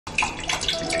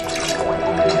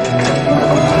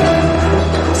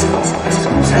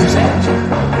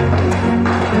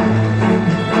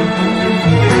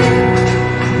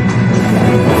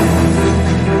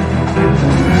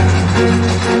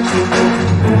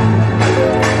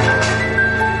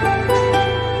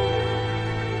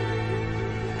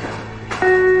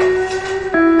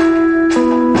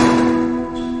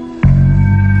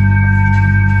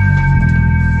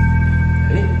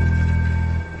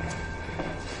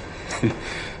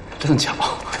正巧，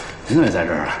您怎么也在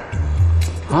这儿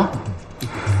啊？啊？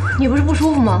你不是不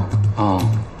舒服吗？啊。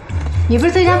你不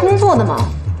是在家工作的吗？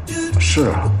是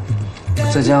啊，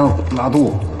在家拉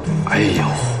肚子。哎呦，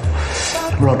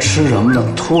不知道吃什么呢，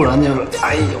突然就，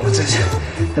哎呦，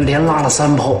这连拉了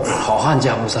3泡，好汉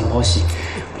家务3泡稀。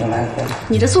来，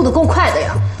你这速度够快的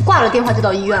呀，挂了电话就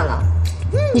到医院了。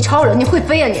你超人，你会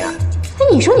飞呀你！哎，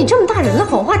你说你这么大人了，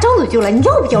好话张嘴就来，你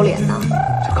要不要脸呢？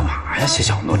这干嘛呀，谢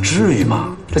小诺？至于吗？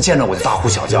这见着我就大呼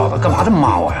小叫的，干嘛这么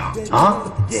骂我呀？啊！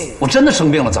我真的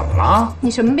生病了，怎么了？你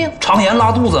什么病？肠炎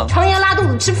拉肚子。肠炎拉肚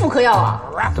子吃妇科药啊？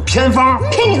这偏方。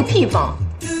偏你个屁方！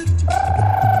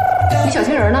你小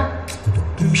情人呢？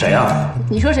谁呀？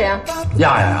你说谁呀？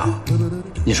亚亚呀？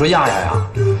你说亚亚呀？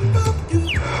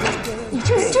你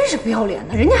这人真是不要脸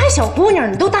的！人家还小姑娘，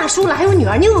你都大叔了，还有女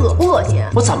儿，你恶不恶心？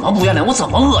我怎么不要脸？我怎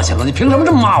么恶心了？你凭什么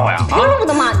这么骂我呀？凭什么不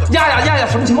能骂你？亚亚，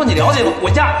什么情况你了解吗？我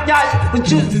亚，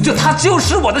他就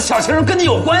是我的小情人，跟你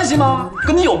有关系吗？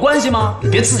跟你有关系吗？你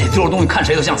别自己丢了东西，看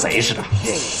谁都像谁似的。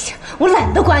我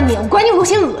懒得管你，我管你我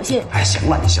嫌恶心。哎，行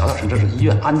了，你小点声，这是医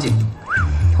院，安静。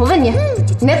我问你，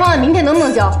你那方案明天能不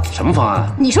能交？什么方案？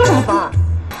你说什么方案？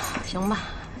行吧，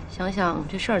想想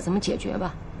这事儿怎么解决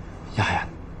吧。亚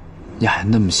亚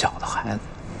那么小的孩子，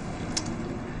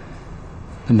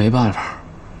那没办法，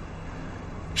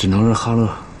只能是哈乐，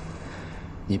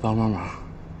你帮忙，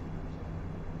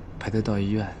陪他到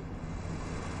医院，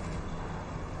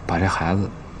把这孩子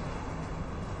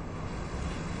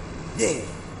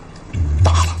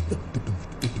打了。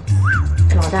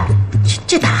老戴，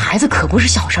这打孩子可不是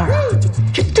小事儿啊！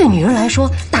这对女人来说，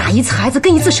打一次孩子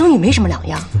跟一次生育没什么两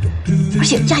样。而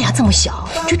且亚亚这么小，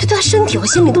这对她身体和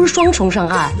心理都是双重伤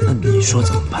害。那你说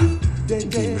怎么办？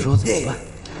你们说怎么办？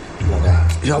老戴，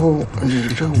要不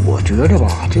这我觉着吧，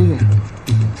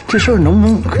这事儿能不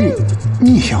能可以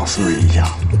逆向思维一下，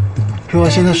是吧？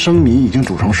现在生米已经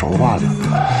煮成熟饭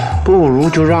了，不如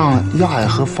就让亚亚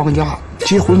和方家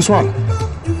结婚算了。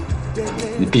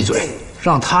你闭嘴！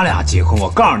让他俩结婚，我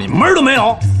告诉你门儿都没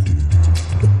有。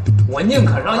我宁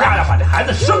可让亚亚把这孩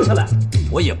子生下来，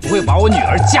我也不会把我女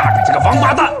儿嫁给这个王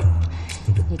八蛋。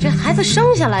你这孩子生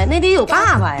下来那得有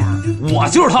爸爸呀！我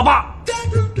就是他爸，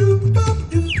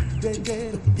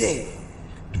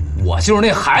我就是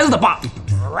那孩子的爸，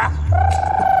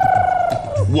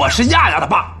我是亚亚的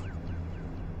爸。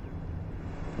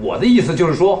我的意思就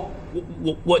是说，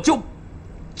我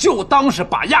就当是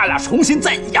把亚亚重新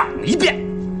再养一遍。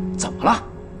怎么了？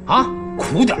啊，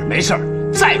苦点没事儿，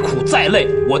再苦再累，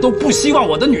我都不希望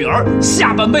我的女儿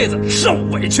下半辈子受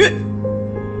委屈。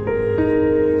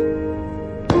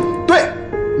对，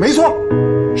没错，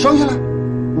生下来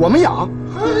我们养。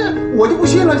我就不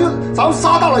信了，就咱们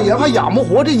仨大老爷们还养不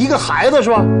活这一个孩子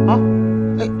是吧？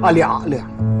俩。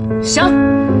行，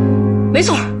没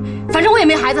错，反正我也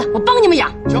没孩子，我帮你们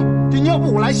养。行，这尿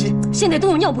布我来洗。现在都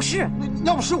有尿不湿，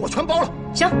尿不湿我全包了。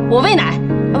行，我喂奶，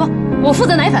不，我负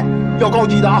责奶粉。要高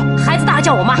级的啊！孩子大了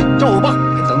叫我妈，叫我爸。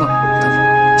等等，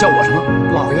叫我什么？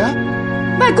老爷，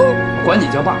外公。管你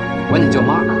叫爸，管你叫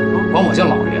妈，管我叫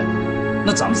老爷。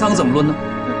那咱们3个怎么论呢？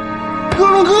各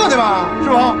论各的吧，是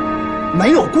吧？没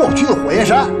有过不去的火焰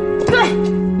山。对，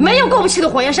没有过不去的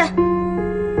火焰山。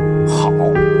好，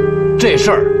这事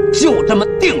儿就这么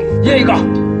定了。耶一个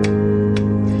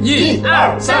，1、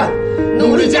2、3，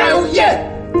努力加油，耶！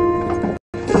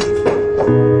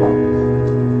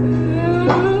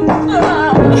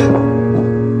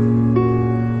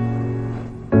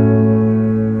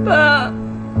爸，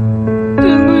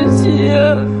对不起。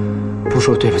不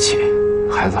说对不起，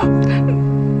孩子，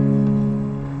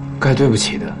该对不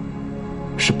起的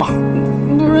是爸。不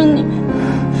是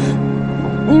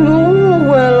你们误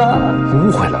会了。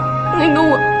误会了？那个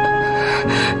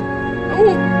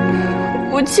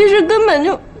我其实根本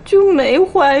就没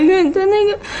怀孕，但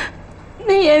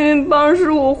那验孕棒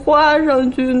是我画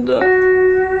上去的。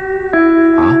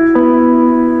啊？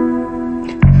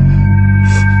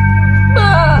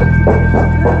爸。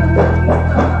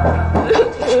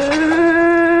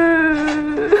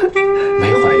没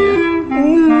怀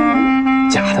孕？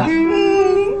假的？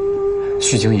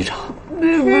虚惊一场。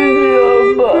对不起啊，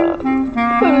爸，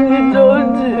让你着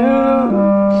急了。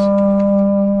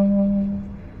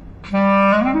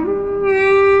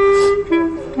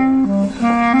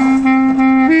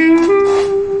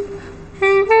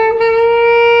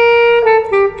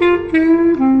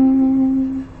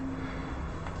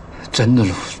真的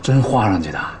真画上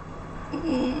去的？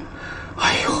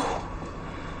哎呦，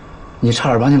你差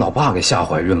点把你老爸给吓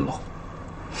怀孕了。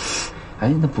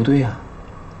哎，那不对呀，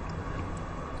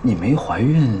你没怀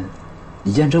孕，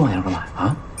你验这玩意儿干嘛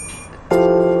啊？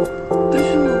不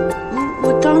是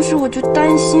我当当时我就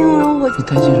担心，然后你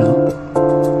担心什么？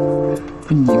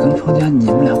不，你跟方佳，你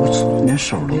们俩不连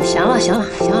手都……行了，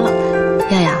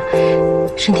亚亚，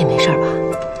身体没事吧？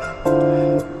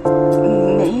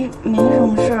没什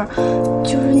么事儿，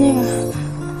就是那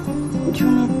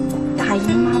大姨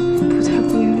妈不太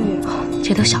规律。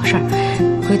这都小事儿，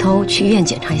回头去医院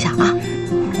检查一下啊。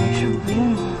没事，不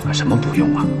用了。什么不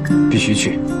用啊？必须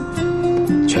去，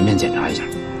全面检查一下，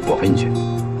我陪你去。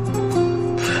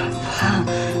爸，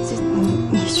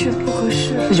你去不合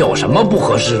适。有什么不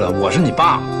合适的？我是你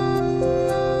爸。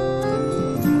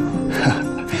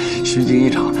虚惊一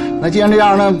场。那既然这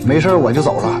样呢，没事我就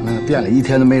走了。那店里一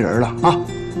天都没人了啊。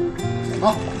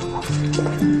好。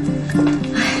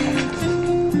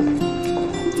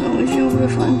那我先回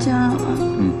房间了。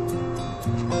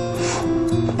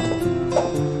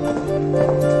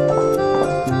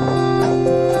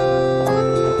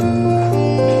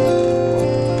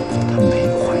她没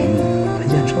怀孕，她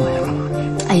验这玩意儿干嘛？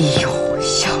哎呦，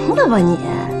行了吧你？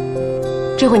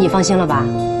这回你放心了吧？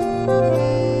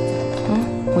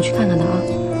我去看看他啊。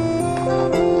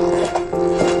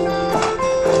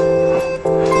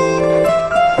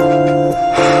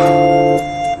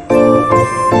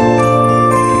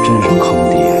这真是坑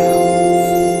爹呀！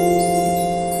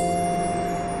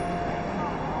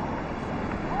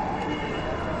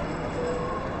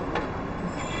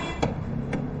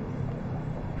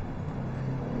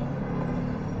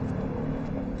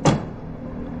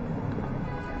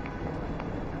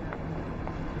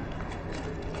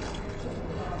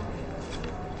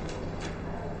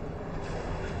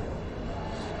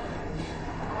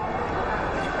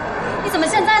你怎么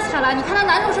现在才来？你看那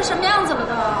男主是什么样子了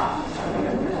都？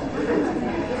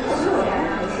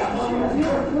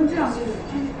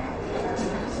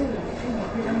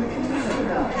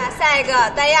下一个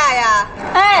戴亚亚。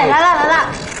哎，来了。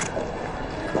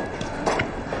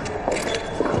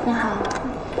你好，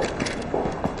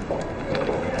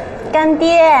干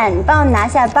爹，你帮我拿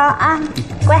下包啊，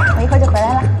乖，我一会儿就回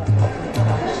来了。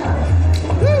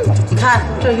你看，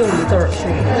这又一对儿是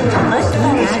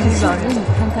小人，你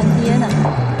看干爹呢？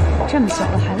这么小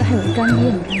的孩子还有干爹，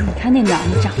你看那男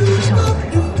的长得就像好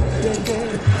人。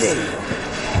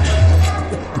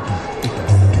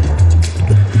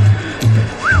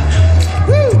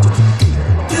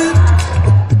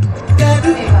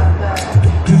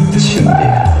亲爹，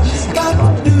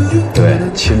对，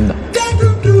亲的，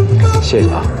谢谢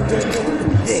啊。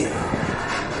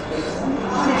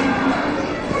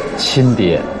亲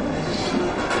爹，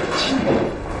亲爹。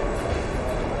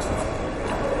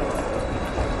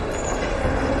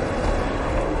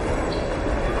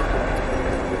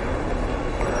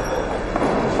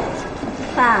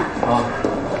爸。啊，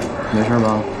没事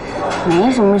吧？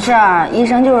没什么事儿，医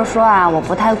生就是说啊，我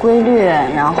不太规律，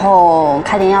然后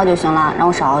开点药就行了，让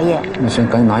我少熬夜。那行，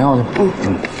赶紧拿药去吧。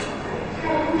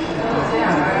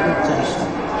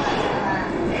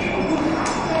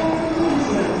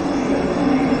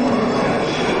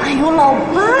哎呦，老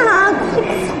爸，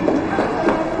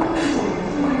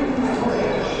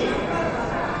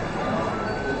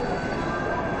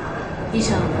医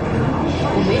生，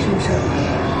我没什么事儿。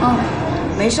哦，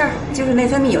没事儿，就是内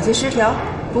分泌有些失调。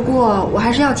不过我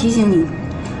还是要提醒你，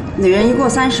女人一过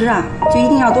30啊，就一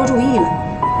定要多注意了。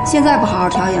现在不好好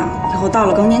调养，以后到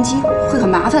了更年期会很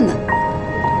麻烦的。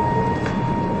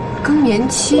更年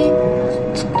期，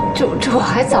这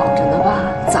还早着呢吧？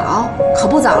早可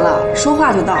不早了，说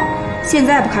话就到。现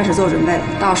在不开始做准备，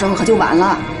到时候可就晚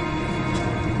了。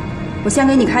我先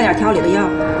给你开点调理的药，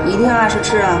你一定要按时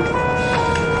吃啊。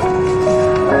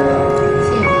谢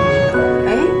谢你。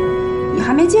哎，你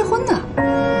还没结婚呢？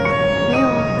没有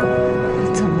啊。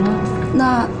怎么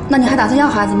了？那你还打算要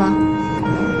孩子吗？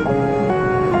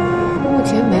目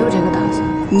前没有这个打算。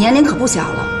你年龄可不小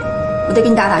了，我得给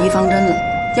你打预防针了。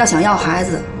要想要孩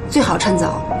子，最好趁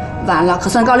早，晚了可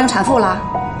算高龄产妇了，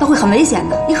那会很危险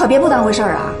的。你可别不当回事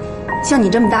儿啊！像你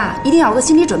这么大，一定要有个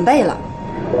心理准备了。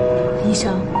医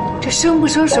生，这生不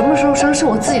生、什么时候生是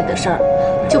我自己的事儿，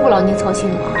就不劳您操心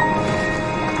了啊。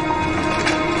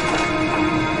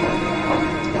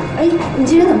哎，你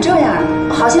这人怎么这样啊？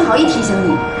我好心好意提醒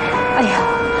你。哎呀，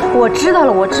我知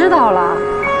道了。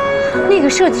那个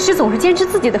设计师总是坚持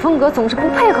自己的风格，总是不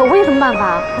配合，我有什么办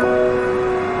法？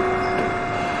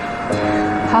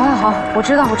好，我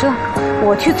知道，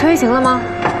我去催行了吗？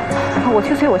我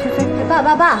去催。爸，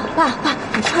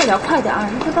你快点，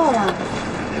你快到了。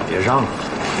别让了。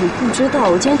你不知道，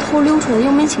我今天偷溜出来，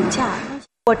又没请假。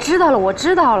我知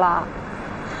道了。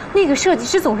那个设计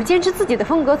师总是坚持自己的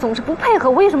风格，总是不配合，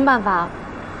我有什么办法？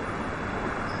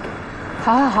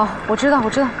好，我知道，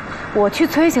我去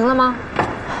催行了吗？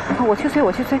我去催。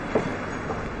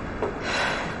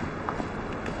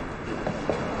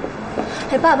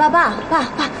哎，爸，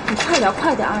你快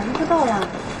点，你快到了。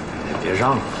别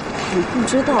让了。你不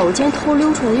知道，我今天偷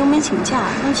溜出来，又没请假，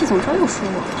让谢总这又说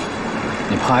我。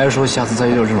你怕还说下次再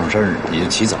遇到这种事儿，你就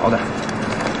起早点。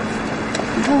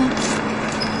你看看。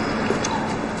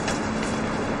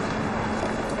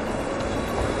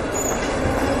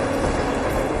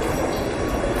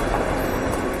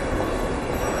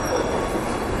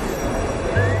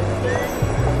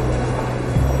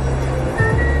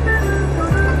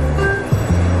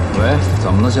喂，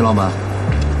怎么了，谢老板？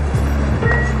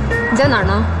你在哪儿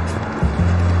呢？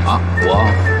啊，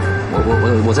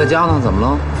我在家呢，怎么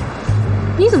了？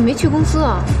你怎么没去公司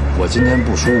啊？我今天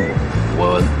不舒服，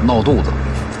我闹肚子，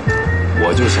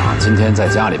我就想今天在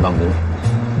家里办公。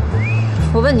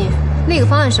我问你，那个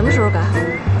方案什么时候改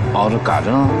好？哦，这改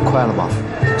着呢，快了吧？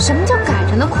什么叫改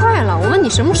着呢？快了？我问你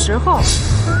什么时候？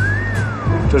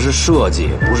这是设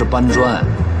计，不是搬砖，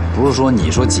不是说你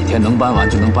说几天能搬完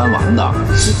就能搬完的。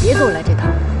你别给我来这套，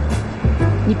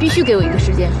你必须给我一个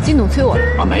时间。金总催我了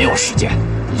啊，没有时间，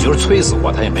你就是催死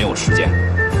我，他也没有时间。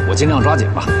我尽量抓紧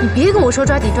吧。你别跟我说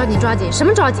抓紧，什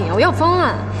么抓紧啊？我要方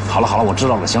案。好了，我知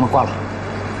道了，行了，挂了。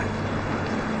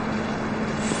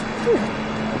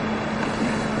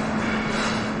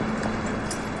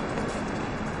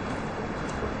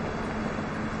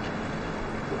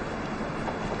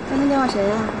刚才电话谁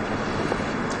呀？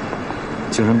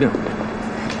精神病。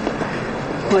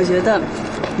我觉得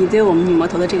你对我们女魔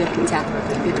头的这个评价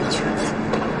特别准确。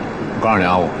我告诉你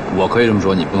啊，我可以这么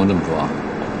说，你不能这么说啊。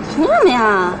凭什么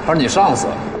呀？他是你上司。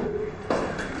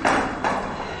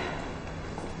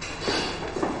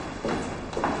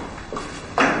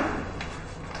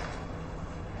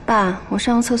爸，我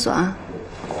上个厕所啊。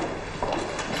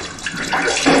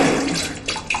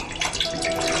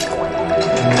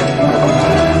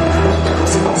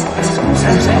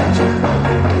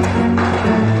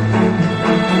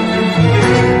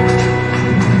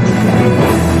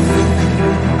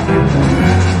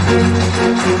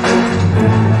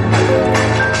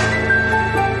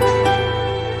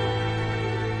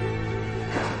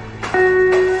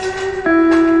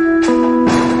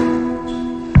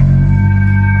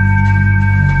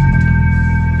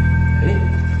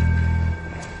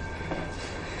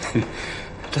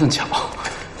真巧，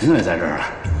你怎么也在这儿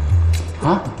啊？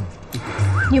啊？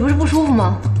你不是不舒服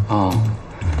吗？啊。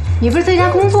你不是在家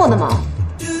工作的吗？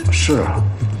是啊，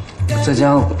在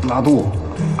家拉肚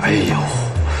子。哎呦，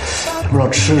不知道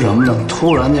吃什么呢，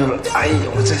突然就是，哎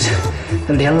呦，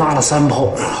这连拉了3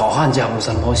泡，好汉家不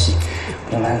3泡稀。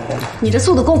来。你这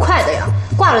速度够快的呀，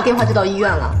挂了电话就到医院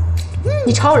了。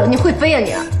你超人，你会飞呀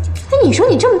你？哎，你说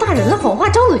你这么大人了，好话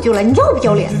张嘴就来，你要不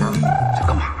要脸呢？这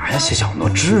干嘛呀，谢小诺？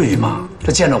至于吗？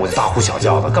这见着我就大呼小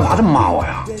叫的，干嘛这么骂我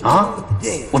呀？啊！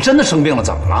我真的生病了，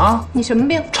怎么了？你什么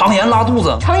病？肠炎拉肚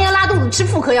子。肠炎拉肚子吃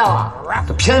妇科药啊？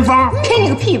这偏方。骗你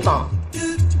个屁方！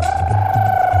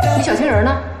你小情人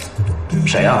呢？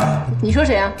谁呀？你说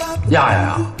谁呀？亚亚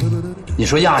呀？你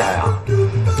说亚亚呀？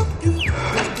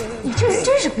你这人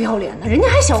真是不要脸的！人家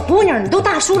还小姑娘，你都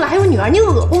大叔了，还有女儿，你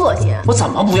恶不恶心？我怎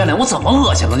么不要脸？我怎么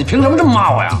恶心了？你凭什么这么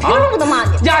骂我呀？凭什么不能骂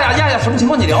你？亚，什么情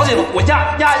况？你了解吗？我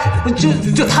亚，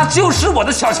就他就是我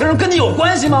的小情人，跟你有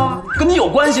关系吗？跟你有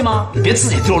关系吗？你别自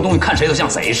己丢了东西看谁都像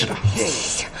谁似的。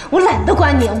我懒得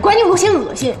管你，我管你我嫌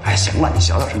恶心。哎，行了，你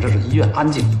小点声，这是医院，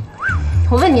安静。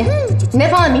我问你，你那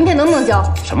方案明天能不能交？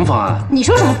什么方案？你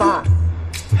说什么方案？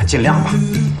尽量吧。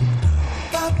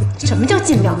什么叫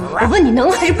尽量？我问你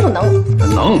能还是不能？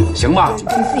能，行吧？你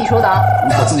自己说的啊。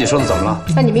我自己说的，怎么了？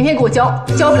那你明天给我交，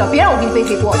交不了，别让我给你背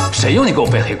黑锅。谁用你给我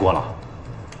背黑锅了？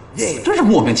真是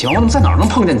莫名其妙，我怎么在哪儿能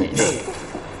碰见你呢？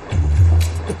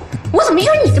我怎么遇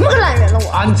上你这么个烂人了？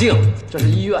我安静，这是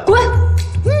医院。滚！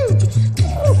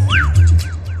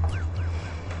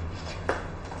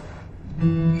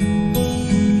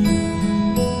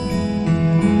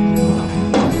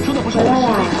说的不是我呀，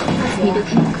你的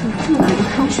听课这么的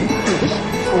开始苦的时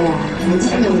候，哎呀，年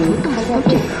轻人还在补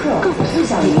课，更不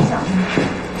想影响。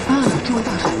啊，这位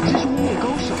大婶真是物理高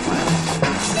手啊！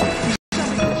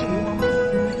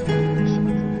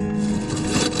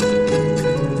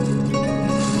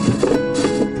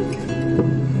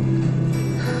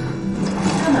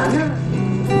干嘛呢？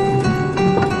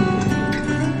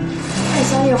看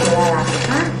宵夜回来了啊？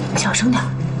小声点。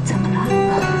怎么了？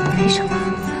没什么，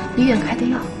医院开的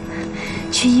药。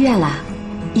去医院了？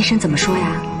医生怎么说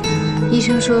呀？医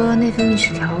生说内分泌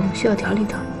失调，需要调理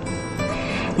的。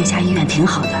那家医院挺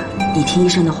好的，你听医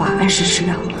生的话，按时吃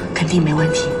药，肯定没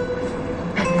问题。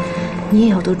你也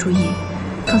要多注意。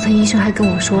刚才医生还跟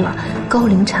我说了，高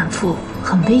龄产妇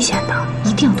很危险的，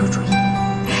一定要多注意。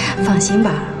放心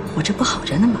吧，我这不好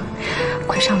着呢嘛。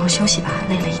快上楼休息吧，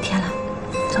累了一天了。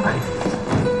走吧。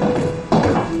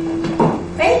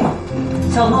哎，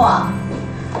小诺，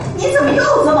你怎么又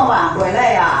这么晚回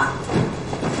来呀？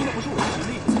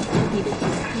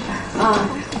啊，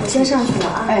我先上去了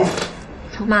啊。哎，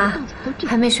妈，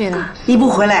还没睡呢。你不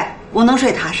回来，我能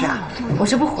睡踏实啊？我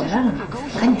这不回来了吗？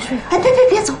赶紧睡吧。哎，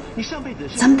别走，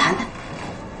咱们谈谈。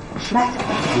来，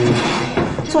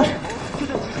坐着。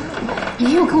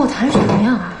你又跟我谈什么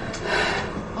呀？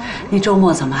你周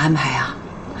末怎么安排呀？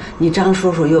你张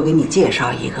叔叔又给你介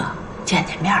绍一个，见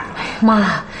面了。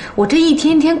妈，我这一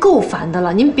天天够烦的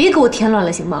了，您别给我添乱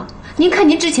了行吗？您看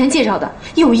您之前介绍的，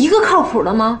有一个靠谱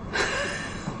的吗？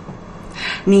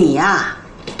你呀，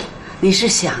你是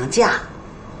想嫁，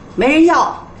没人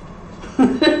要，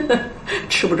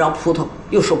吃不着葡萄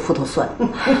又说葡萄酸。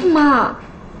妈，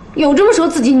有这么说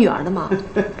自己女儿的吗？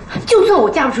就算我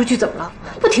嫁不出去怎么了？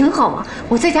不挺好吗？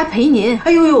我在家陪您。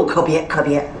哎呦，可别，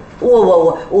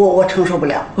我承受不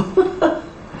了。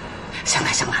行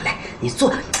了，来，你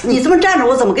坐，你这么站着，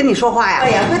我怎么跟你说话呀？哎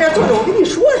呀，快点坐着，我跟你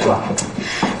说说，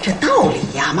这道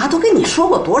理呀，妈都跟你说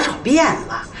过多少遍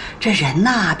了。这人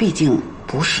呐，毕竟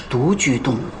不是独居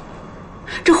动物，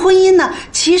这婚姻呢，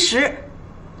其实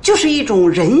就是一种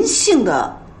人性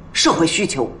的社会需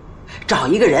求，找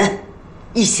一个人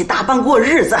一起搭伴过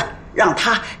日子，让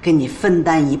他给你分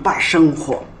担一半生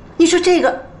活。你说这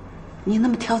个，你那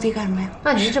么挑剔干什么呀？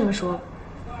那您这么说，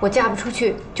我嫁不出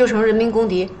去就成人民公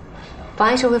敌，妨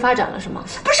碍社会发展了是吗？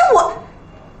不是我，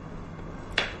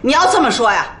你要这么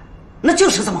说呀，那就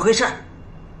是这么回事。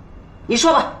你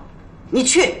说吧，你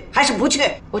去还是不去？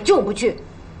我就不去。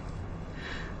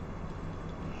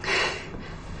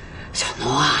小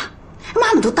诺啊，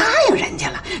妈妈都答应人家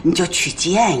了，你就去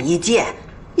见一见，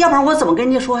要不然我怎么跟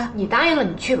人家说呀？你答应了，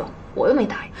你去吧，我又没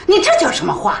答应。你这叫什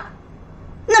么话？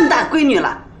那么大闺女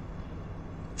了，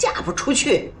嫁不出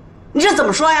去，你这怎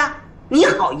么说呀？你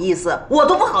好意思，我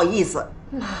都不好意思。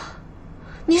妈，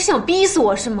你是想逼死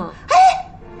我是吗？哎，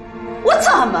我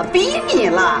怎么逼你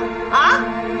了啊？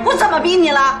我怎么逼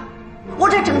你了？我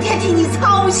这整天替你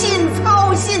操心，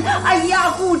哎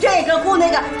呀，顾这个顾那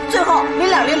个，最后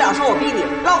临了说我逼你，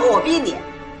落个我逼你。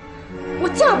我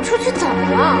嫁不出去怎么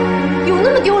了？有那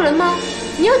么丢人吗？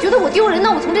你要觉得我丢人，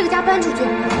那我从这个家搬出去。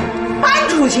搬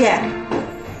出去？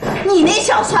你那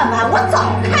小算盘我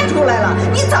早看出来了，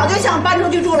你早就想搬出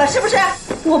去住了，是不是？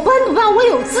我搬不搬我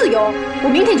有自由，我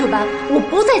明天就搬。我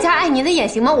不在家碍您的眼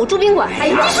行吗？我住宾馆。哎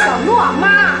呀，小诺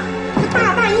妈，这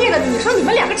大半夜的，你说你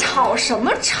们两个吵什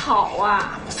么吵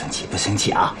啊？不生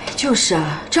气啊！就是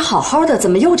啊，这好好的怎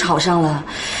么又吵上了？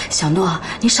小诺，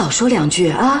你少说两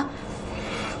句啊。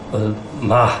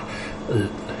妈，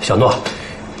小诺，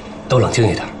都冷静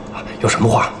一点啊，有什么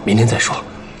话明天再说。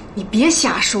你别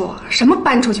瞎说，什么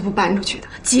搬出去不搬出去的？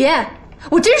姐，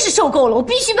我真是受够了，我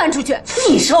必须搬出去。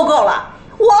你受够了，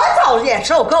我早也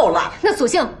受够了。那索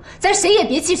性咱谁也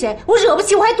别气谁，我惹不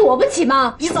起我还躲不起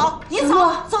吗？你走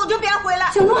走就别回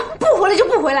来。小诺，不回来就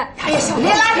不回来。哎呀，小诺，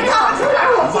别拉着他，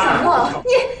我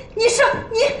你是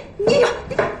你有。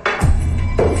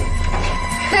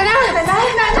奶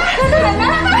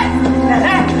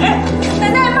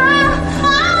奶妈，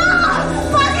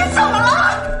你怎么了？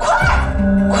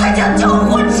快叫救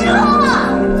护车！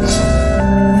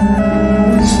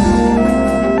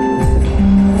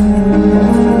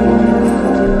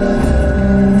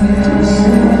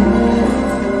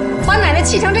把奶奶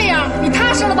气成这样，你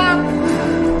踏实了吧？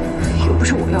又不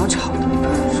是我要吵的，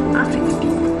说妈非得逼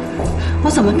我。我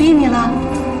怎么逼你了？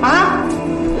啊？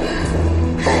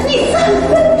你再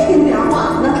不听点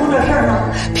话，能出这事儿吗？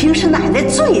平时奶奶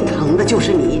最疼的就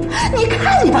是你，你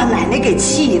看你把奶奶给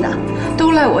气的。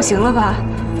都赖我行了吧？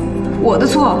我的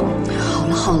错。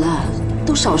好了，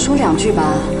都少说两句吧，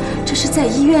这是在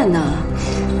医院呢。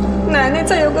奶奶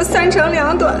再有个3长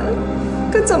2短，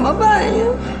可怎么办呀？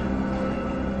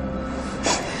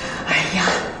哎呀，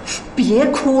别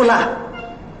哭了，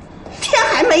天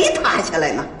还没塌下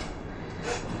来呢。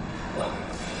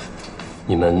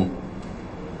你们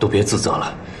都别自责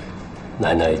了，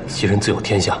奶奶其人自有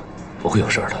天相，不会有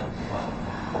事的。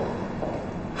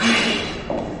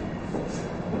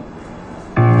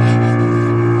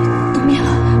灯灭了，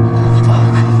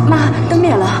妈，灯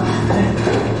灭了。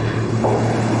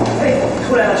哎，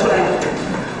出来了！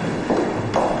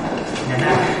奶奶，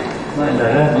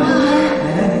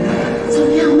怎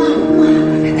么样，妈？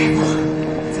大夫，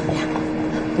怎么样？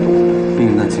病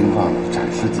人的情况暂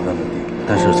时基本稳定，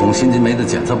但是从心肌酶的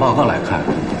检测报告来看，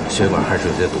血管还是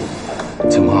有些堵，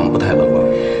情况不太乐观。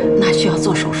那需要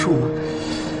做手术吗？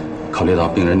考虑到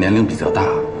病人年龄比较大，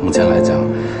目前来讲，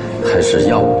还是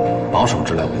药物保守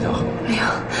治疗比较好。哎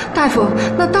呀，大夫，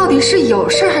那到底是有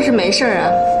事还是没事啊？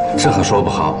这可说不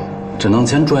好，只能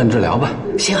先住院治疗吧。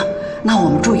行，那我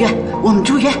们住院，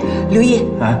刘毅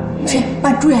啊，去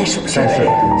办住院手续。但是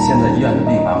现在医院的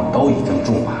病房都已经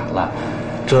住满了，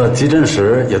这急诊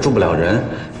室也住不了人，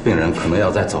病人可能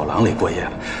要在走廊里过夜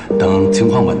了。等情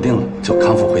况稳定了，就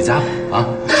康复回家吧。啊，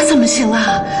那怎么行啊？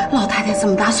老太太这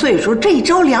么大岁数，这一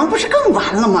着凉不是更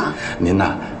完了吗？您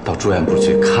呐，到住院部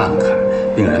去看看，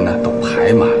病人呢都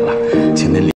排满了，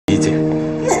请您理解。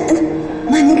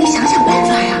那您给想想办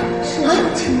法呀！啊，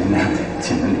请您谅解，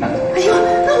请您谅解。哎呦，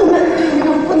那我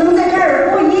们不能在这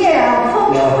儿过夜啊，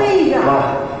风吹着。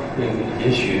妈，也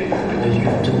许人家医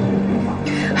院真的有病房。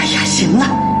哎呀，行了，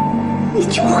你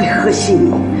就会和稀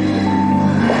泥。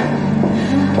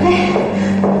哎，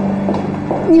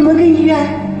你们跟医院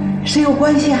谁有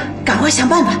关系啊？赶快想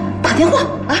办法打电话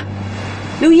啊！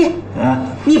刘毅，啊，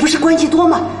你不是关系多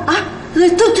吗？啊，对，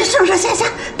上上下下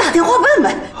打电话问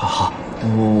问。好，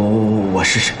我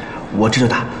试试，我这就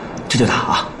打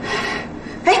啊！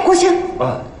哎，国庆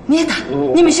啊，你也打！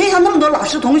你们学校那么多老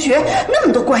师同学，那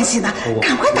么多关系呢，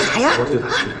赶快打呀！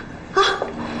啊！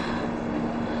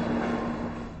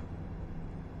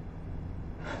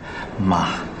妈，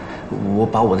我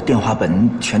把我的电话本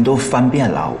全都翻遍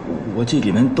了，我这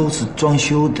里面都是装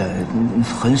修的，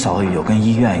很少有跟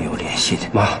医院有联系的。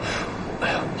妈，哎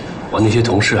呀，我那些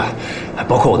同事啊，还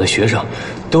包括我的学生，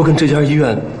都跟这家医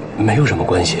院没有什么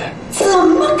关系。怎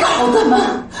么搞的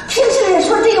嘛？平时也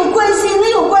说这有关系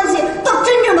那有关系，到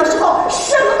真正的时候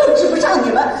什么都指不上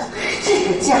你们。这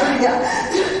个家呀，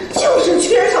就是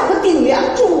缺少个顶梁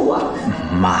柱啊！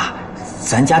妈，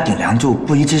咱家顶梁柱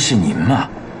不一直是您吗？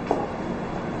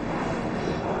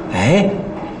哎，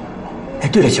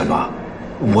对了，小罗，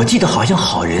我记得好像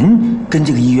好人跟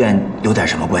这个医院有点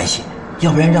什么关系，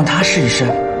要不然让他试一试，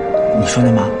你说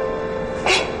呢，妈？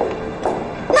哎，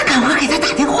那赶快给他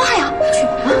打电话呀！去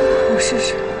啊，我试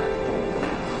试。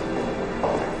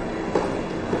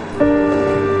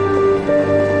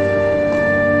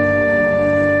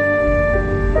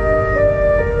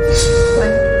喂，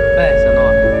小诺，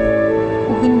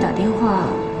我给你打电话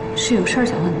是有事儿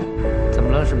想问你。怎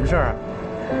么了？什么事儿啊？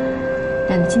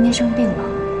奶奶今天生病了，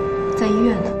在医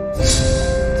院呢。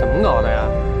怎么搞的呀？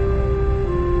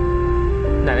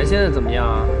奶奶现在怎么样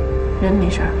啊？人没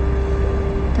事儿，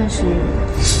但是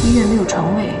医院没有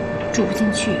床位，住不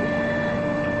进去。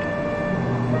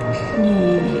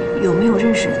你有没有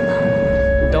认识的呢？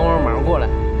你等会儿，马上过来。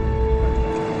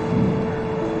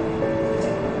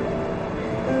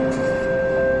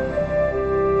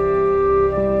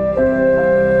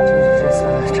这次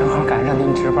正好赶上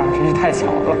您值班，真是太巧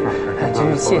了。真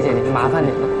是谢谢您，麻烦您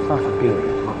了。病人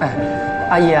啊，哎，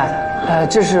阿姨啊，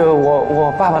这是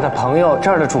我爸爸的朋友，这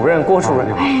儿的主任郭主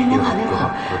任。哎，您好，您好，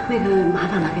那个麻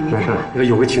烦了，给您电话。那个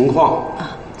有个情况，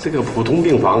这个普通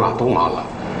病房啊都满了，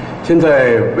现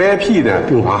在 VIP 的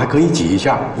病房还可以挤一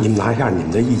下，你们拿一下你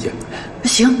们的意见。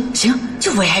行，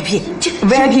就 VIP， 就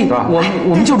VIP，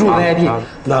我们就住 VIP。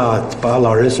那把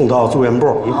老人送到住院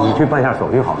部，你去办下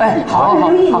手续好。哎，好，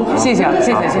谢谢。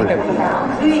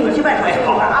刘毅，你去办手续。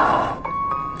好啊。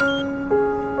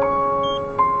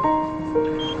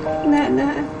奶奶，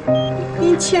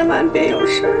您千万别有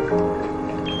事儿。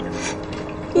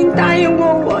您答应过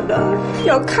我的，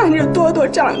要看着多多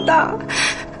长大，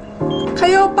还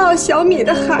要抱小米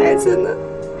的孩子呢。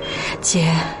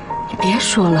姐，你别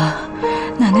说了，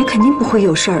奶奶肯定不会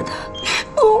有事儿的。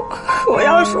不，我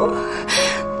要说，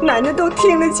奶奶都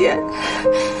听得见。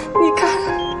你看，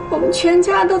我们全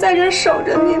家都在这守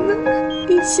着您呢，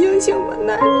你醒醒吧，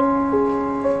奶奶。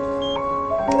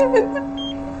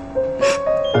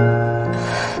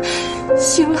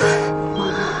行了，妈，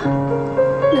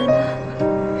奶奶，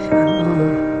小诺，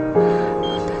奶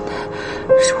奶，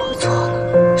是我错了，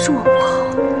是我不好。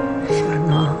小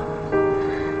诺，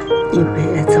你别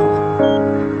走，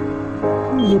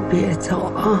你别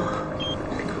走啊！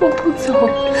我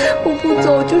不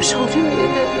走，就守着你，奶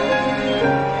奶。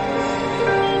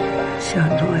小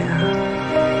诺呀，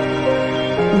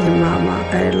你妈妈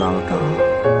爱唠叨，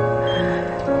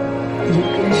你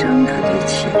别生她的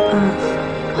气啊！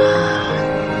妈，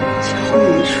瞧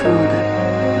你说的，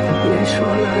你别说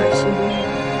了，行吗？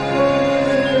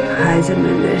孩子们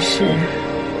的事，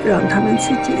让他们自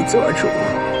己做主。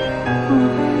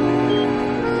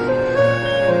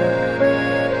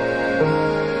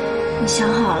你想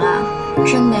好了，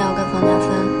真的要跟方家分？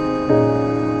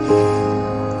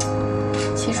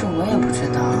其实我也不知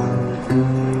道，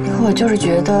可我就是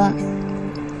觉得，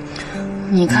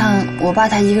你看我爸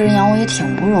他一个人养我也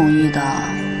挺不容易的，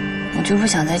我就不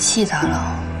想再气他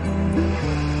了。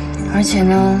而且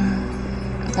呢，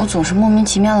我总是莫名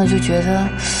其妙的就觉得，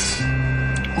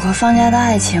我和方家的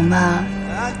爱情吧，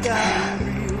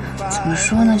怎么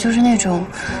说呢，就是那种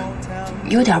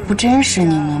有点不真实，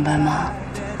你明白吗？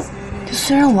就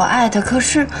虽然我爱他，可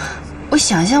是我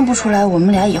想象不出来我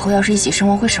们俩以后要是一起生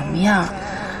活会什么样。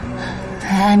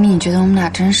哎，艾米，你觉得我们俩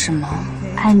真实吗？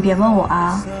哎，你别问我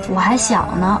啊，我还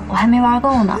小呢，我还没玩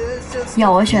够呢。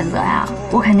要我选择呀，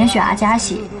我肯定选阿加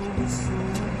西。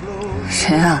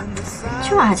谁啊？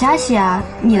就阿加西啊，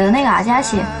你的那个阿加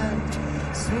西。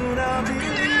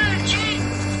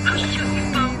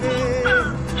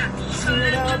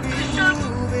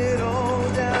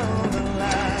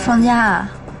放假啊？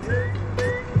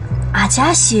阿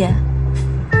加西？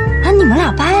啊，你们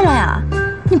俩掰了呀？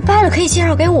你掰了可以介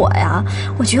绍给我呀，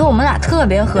我觉得我们俩特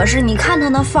别合适。你看他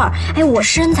那范儿，哎，我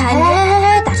身材……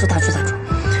哎，打住！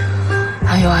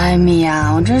哎呦，艾米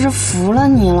呀，我真是服了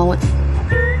你了，我。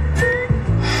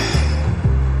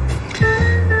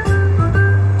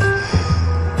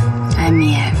艾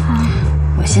米，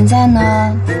我现在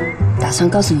呢，打算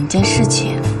告诉你一件事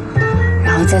情，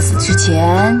然后在此之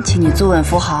前，请你坐稳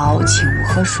扶好，请勿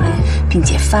喝水，并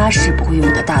且发誓不会用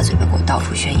你的大嘴巴给我到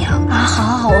处宣扬。啊，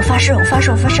好，我发誓。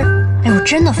哎，我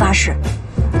真的发誓。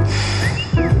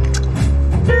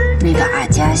那个阿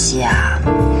加西啊，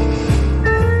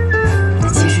他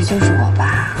其实就是我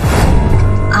爸。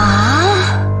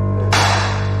啊？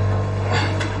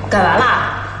改完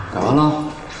啦？改完了，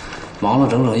忙了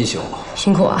整整一宿，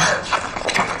辛苦啊。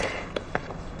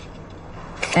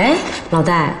哎，老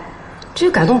戴，这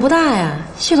改动不大呀，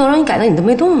系统让你改的你都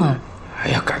没动啊。哎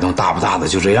呀，改动大不大的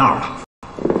就这样了，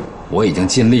我已经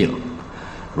尽力了。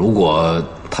如果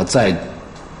他再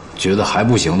觉得还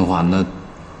不行的话，那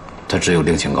他只有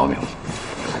另请高明了。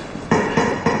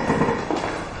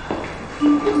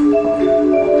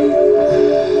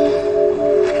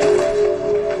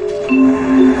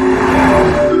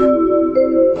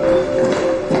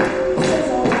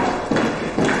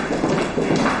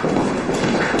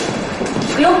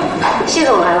哟，谢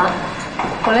总来了。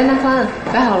我来拿方案，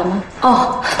改好了吗？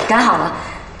哦，改好了。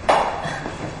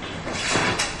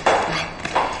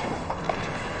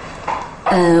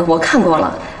我看过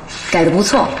了，改的不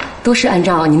错，都是按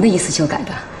照您的意思修改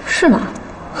的。是吗？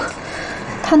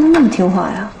他能那么听话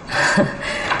呀？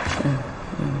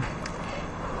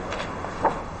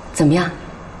怎么样？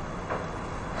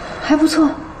还不错，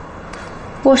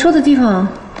我说的地方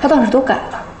他倒是都改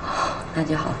了。那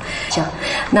就好。行，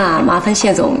那麻烦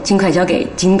谢总尽快交给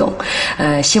金董，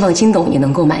希望金董也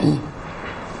能够满意。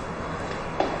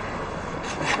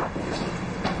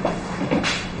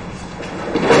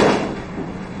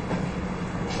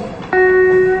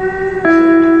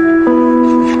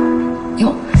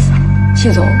哟，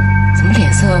谢总怎么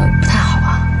脸色不太好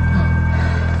啊？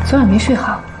昨晚没睡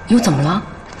好。哟，怎么了？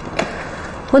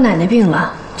我奶奶病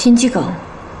了，心肌梗，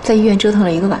在医院折腾了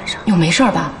1个晚上。哟，没事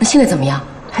吧？那现在怎么样？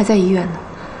还在医院呢。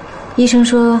医生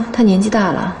说她年纪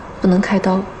大了，不能开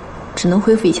刀，只能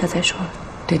恢复一下再说。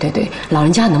对，老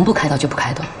人家能不开刀就不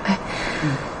开刀。哎，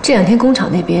这2天工厂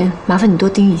那边麻烦你多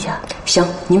盯一下。行，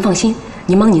您放心，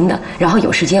您忙您的，然后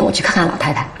有时间我去看看老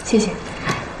太太。谢谢。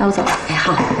那我走了。哎，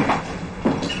好。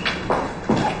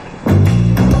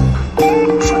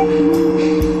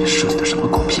你设计的什么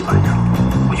狗屁玩意儿？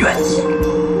我愿意，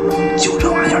就这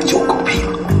玩意儿就狗屁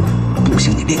了，不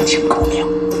行你另请高明。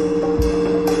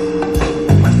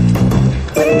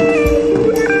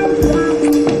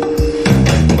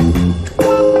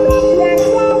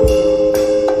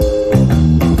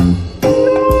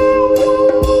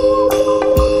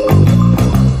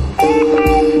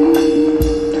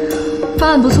方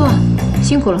案不错，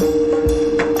辛苦了。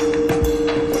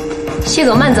谢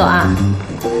总慢走啊。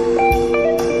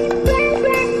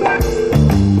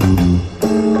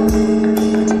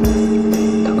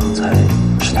他刚才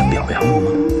是在表扬我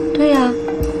吗？对呀。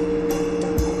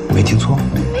没听错？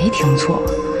没听错。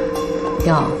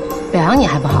哟，表扬你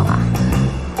还不好啊？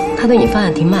他对你方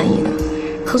案挺满意的，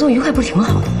合作愉快不是挺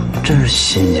好的吗？真是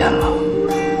新鲜了。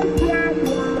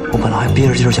我本来还憋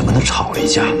着劲儿想跟他吵一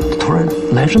架，他突然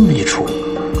来这么一出，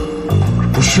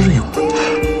不适应。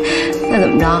那怎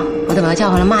么着？我得把他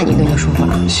叫回来骂你一顿就舒服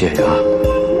了。谢谢啊！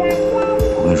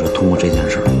我跟你说，通过这件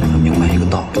事，要明白一个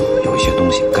道理：有一些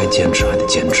东西该坚持还得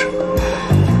坚持，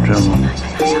知道吗？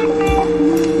行。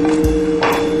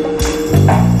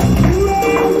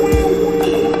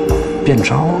变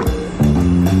招了。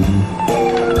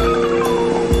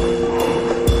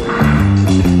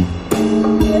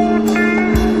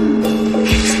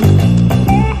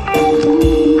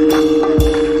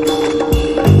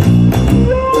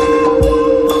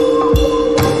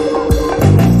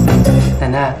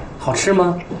好吃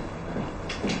吗？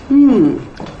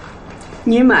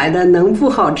你买的能不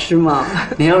好吃吗？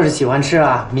您要是喜欢吃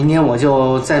啊，明天我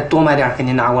就再多买点给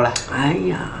您拿过来。哎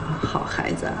呀，好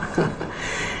孩子啊！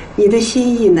你的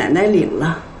心意奶奶领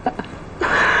了。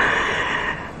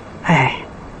哎，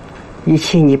与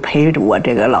其你陪着我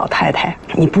这个老太太，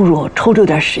你不如抽出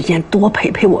点时间多陪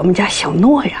陪我们家小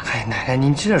诺呀。哎，奶奶，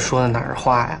您这说的哪儿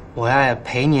话呀？我呀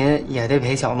陪您也得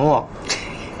陪小诺。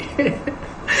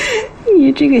你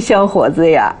这个小伙子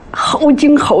呀，好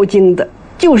精好精的，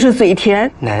就是嘴甜。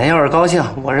奶奶要是高兴，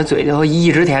我这嘴就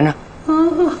一直甜着。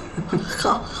哦，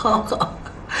好，好，好，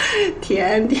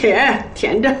甜甜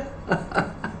甜着。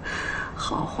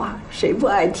好话谁不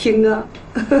爱听啊？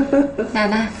奶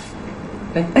奶，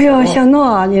哎呦，小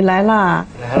诺，你来啦！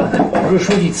来了，我不是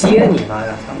说去接你吗？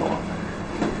小诺，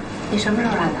你什么时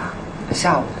候来的？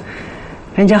下午。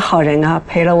人家好人啊，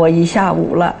陪了我一下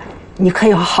午了，你可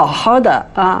要好好的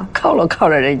啊，犒劳犒劳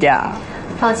人家。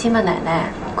放心吧，奶奶，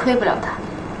亏不了他。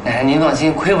奶奶您放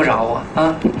心，亏不着我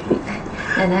啊。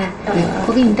奶奶，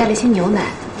我给你带了些牛奶，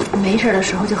没事的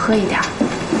时候就喝一点。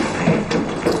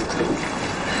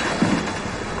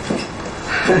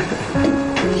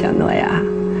小诺呀，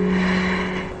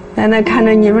奶奶看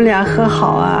着你们俩和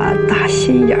好啊，打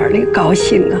心眼里高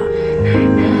兴啊。奶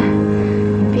奶，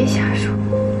你别瞎说。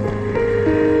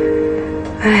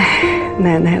哎，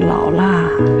奶奶老了，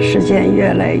时间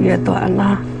越来越短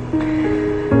了。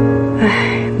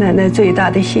哎，奶奶最大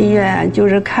的心愿就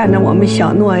是看着我们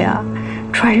小诺呀，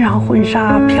穿上婚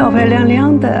纱，漂漂亮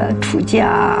亮的出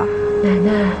嫁。奶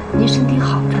奶，您身体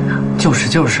好着呢。就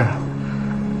是。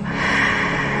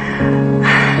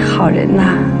好人呐，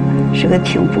是个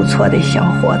挺不错的小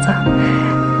伙子。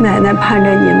奶奶盼着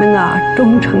你们啊，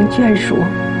终成眷属，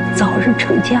早日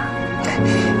成家。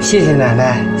谢谢奶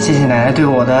奶，谢谢奶奶对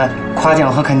我的夸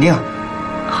奖和肯定。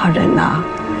好人呐，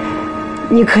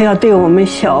你可要对我们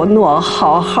小诺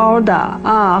好好的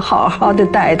啊，好好的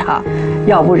待他，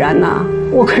要不然呐，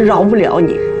我可饶不了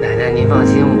你。奶奶您放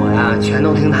心，我呀全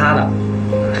都听他的。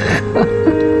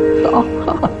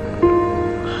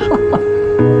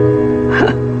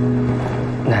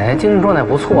奶奶精神状态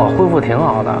不错，恢复挺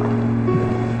好的。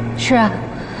是啊，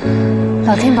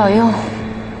老天保佑，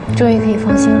终于可以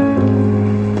放心了。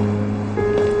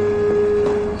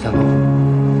小诺，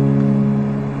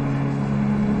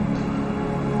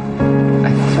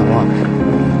哎，小诺，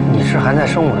你是还在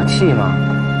生我的气吗？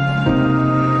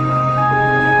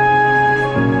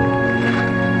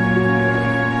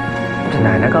这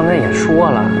奶奶刚才也说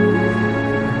了，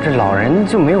这老人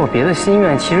就没有别的心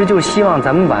愿，其实就希望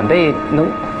咱们晚辈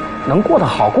能过得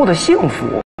好，过得幸福，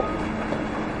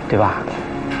对吧？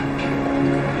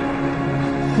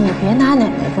你别拿奶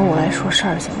奶跟我来说事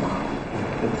儿行吗？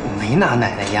我没拿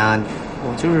奶奶呀，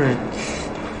我就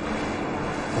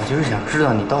是想知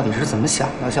道你到底是怎么想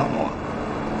的，小诺。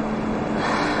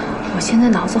我现在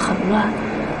脑子很乱，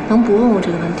能不问我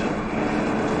这个问题？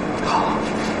好，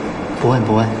不问，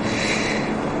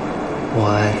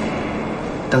我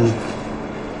等你。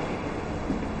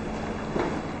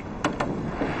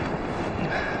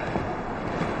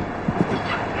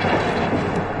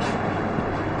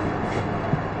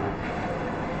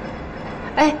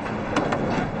哎，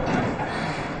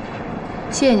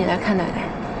谢谢你来看奶奶，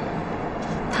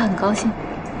她很高兴。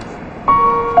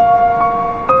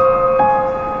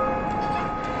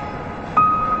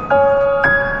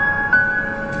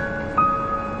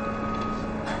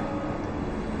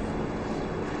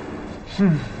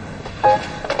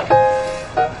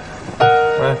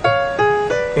哎，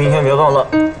明天别忘了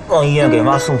往医院给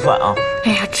妈送饭啊！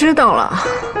哎呀，知道了，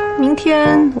明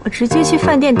天我直接去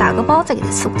饭店打个包，再给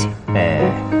她送去。哎，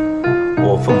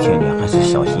我奉劝你还是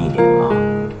小心一点啊，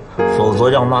否则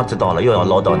让妈知道了又要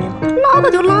唠叨你了。唠叨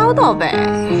就唠叨呗，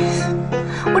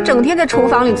我整天在厨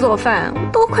房里做饭，我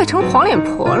都快成黄脸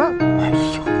婆了。哎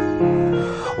呦，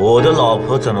我的老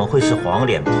婆怎么会是黄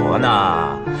脸婆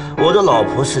呢？我的老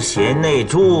婆是贤内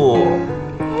助。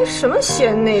你什么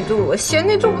贤内助啊？贤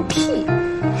内助个屁！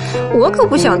我可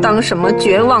不想当什么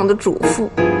绝望的主妇。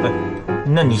哎，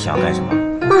那你想干什么？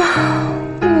啊，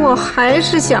我还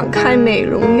是想开美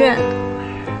容院。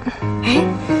哎，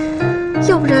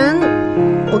要不然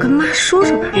我跟妈说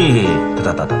说吧。等，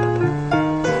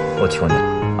我求你了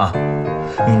啊！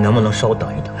你能不能稍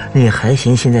等一等？你还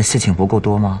嫌现在事情不够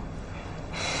多吗？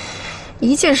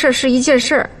一件事是一件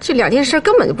事，这两件事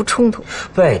根本就不冲突。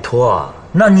拜托，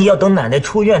那你要等奶奶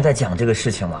出院再讲这个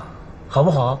事情嘛，好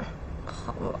不好？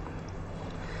好了。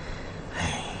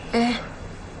哎，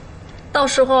到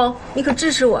时候你可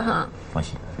支持我哈。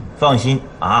放心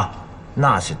啊，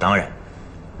那是当然，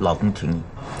老公挺你。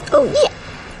哦耶！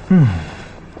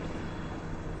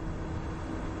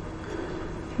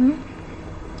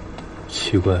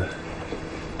奇怪，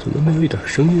怎么没有一点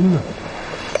声音呢？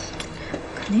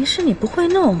肯定是你不会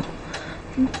弄，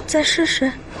你再试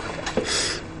试。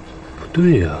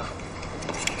对呀，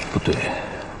不对，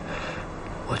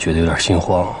我觉得有点心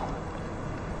慌。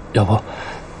要不，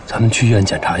咱们去医院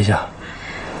检查一下？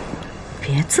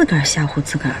别自个儿吓唬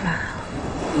自个儿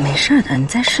了，没事的，你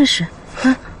再试试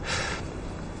啊。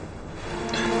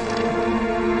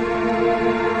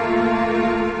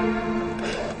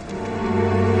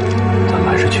咱们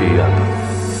还是去医院吧。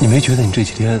你没觉得你这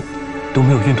几天都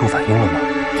没有孕吐反应了吗？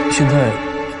现在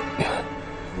又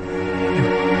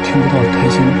听不到胎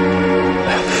心，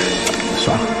哎呀，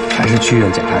算了，还是去医院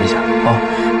检查一下啊。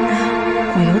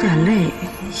我有点累，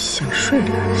想睡了，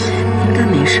应该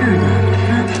没事的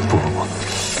啊。不，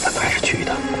咱们还是去一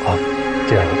趟啊，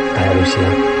这样大家都心安，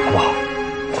好不好？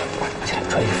起来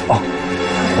穿衣服啊，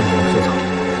那你们坐走，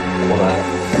我们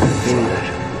自己来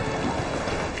着。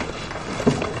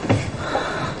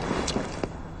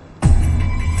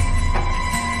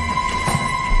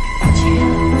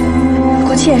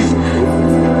国庆，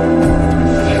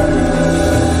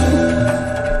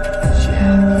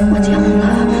我结婚了，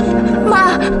妈，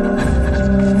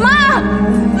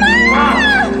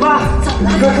怎么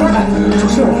了？快，出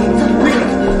事了！那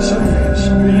个小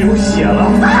雨流血了！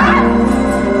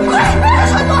快，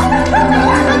小诺，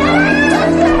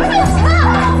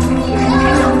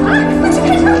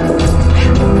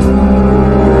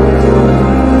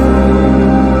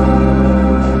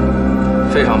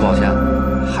非常抱歉，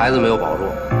孩子没有保住，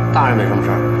大人没什么事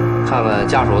儿。看看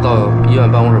家属到医院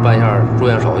办公室办一下住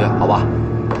院手续，好吧？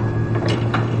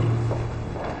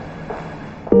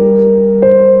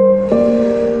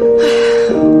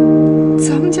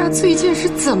咱们家最近是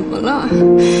怎么了？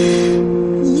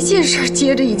一件事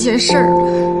接着一件事儿。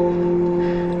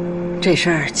这事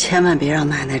儿千万别让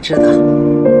奶奶知道。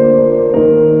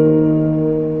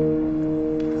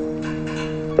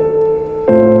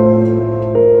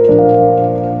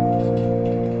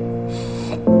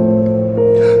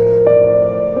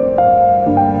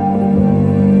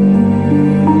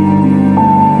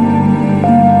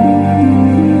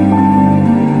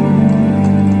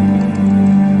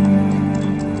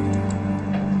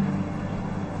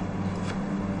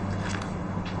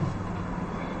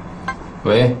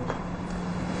喂，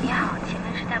你好，请问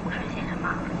是戴国顺先生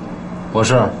吗？我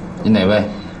是，您哪位？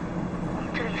我们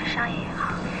这里是商业银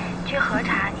行，据核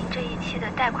查，您这一期的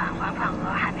贷款还款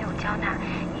额还没有交纳，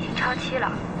已经超期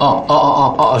了。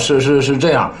是这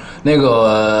样，那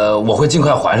个我会尽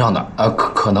快还上的，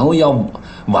可能要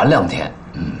晚2天。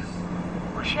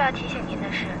我需要提醒您的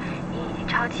是，您已经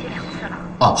超期2次了。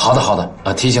好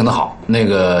的，提醒的好，那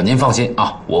个您放心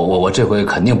啊，我这回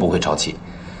肯定不会超期。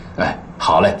哎，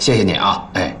好嘞，谢谢你啊，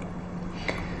哎。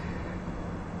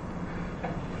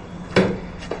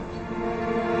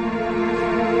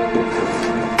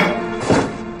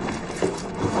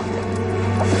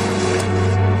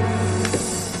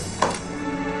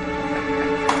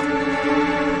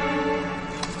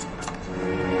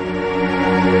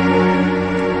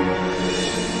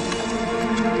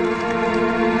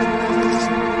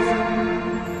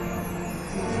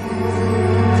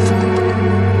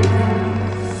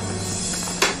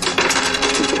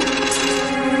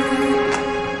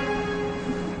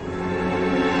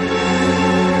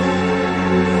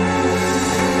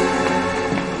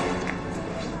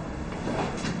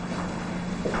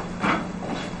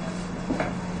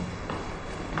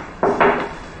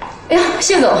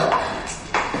谢总，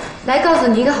来告诉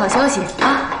你一个好消息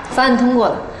啊，方案通过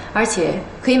了，而且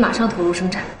可以马上投入生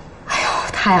产。哎呦，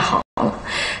太好了，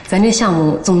咱这项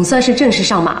目总算是正式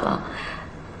上马了。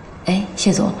哎，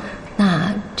谢总，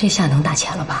那这下能打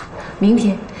钱了吧？明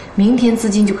天资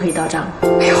金就可以到账。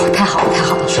哎呦，太好了，太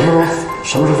好了！什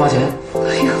么时候发钱？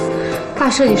哎呦，大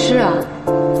设计师啊，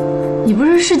你不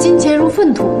是视金钱如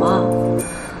粪土吗？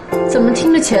怎么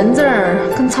听着钱字儿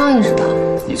跟苍蝇似的？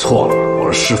你错了，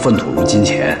我是视粪土如金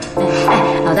钱。哎，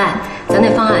老戴，咱那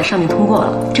方案上面通过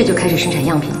了，这就开始生产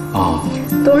样品啊。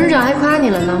董事长还夸你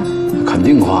了呢。肯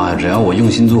定夸呀，只要我用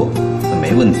心做，那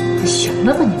没问题。行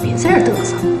了吧，你别在这儿嘚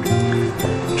瑟。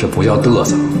这不叫嘚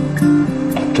瑟，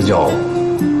这叫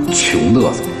穷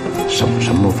嘚瑟。什么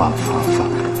时候发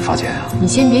钱啊？你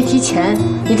先别提钱，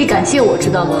你得感谢我，知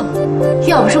道吗？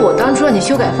要不是我当初让你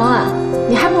修改方案，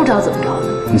你还不知道怎么着呢。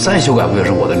你再修改不也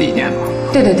是我的理念吗？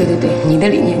对，你的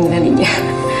理念。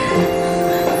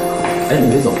哎，你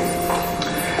别走。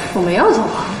我没要走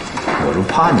啊。我是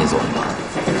怕你走嘛。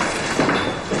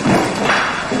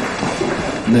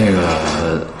那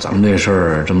个，咱们这事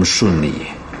儿这么顺利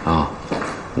啊，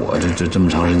我这么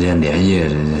长时间连夜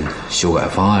修改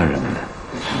方案什么的，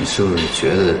你是不是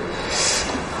觉得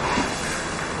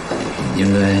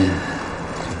应该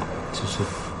就是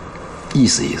意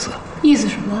思？意思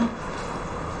什么？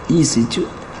意思就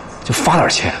发点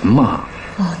钱嘛。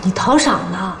哦，你讨赏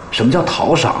了？什么叫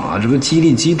讨赏啊？这不激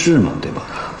励机制嘛，对吧？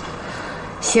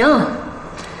行，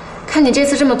看你这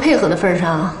次这么配合的份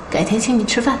上，改天请你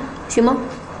吃饭，行吗？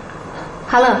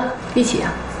哈乐，一起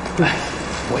啊？对，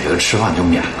我觉得吃饭就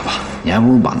免了吧。你还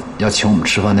不如把要请我们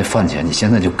吃饭那饭钱，你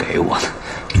现在就给我呢。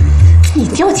你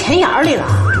掉钱眼里了？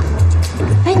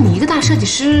哎，你一个大设计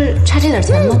师，差这点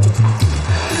钱吗？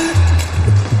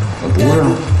不是啊，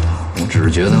我只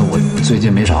是觉得我最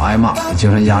近没少挨骂，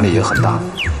精神压力也很大，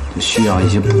就需要一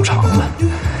些补偿嘛。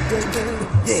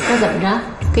那怎么着？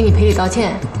给你赔礼道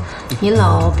歉，您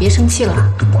老别生气了。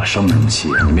我生什么气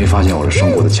啊？你没发现我是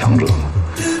生活的强者吗？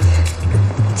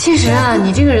其实啊，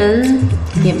你这个人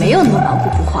也没有那么顽固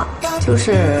不化，就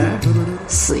是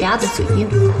死鸭子嘴硬。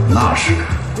那是，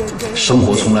生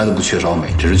活从来都不缺少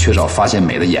美，只是缺少发现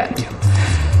美的眼睛。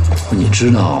你知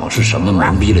道是什么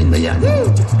蒙蔽了你的眼睛吗？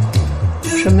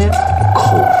什么呀？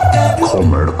抠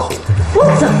门的抠。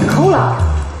我怎么抠了？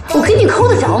我给你抠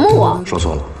得着吗？我说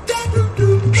错了，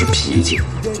是脾气。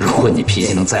如果你脾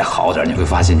气能再好点，你会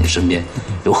发现你身边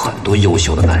有很多优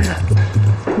秀的男人。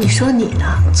你说你呢？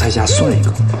在家算一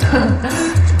个。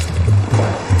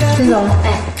先走了。哎。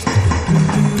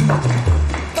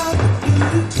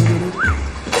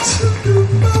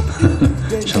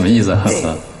什么意思啊？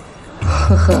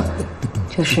呵呵，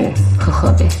就是呵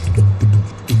呵呗。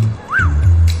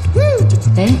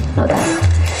哎，老大，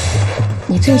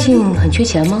你最近很缺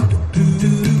钱吗？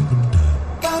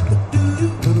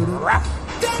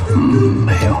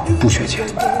没有，不缺钱，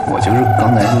我就是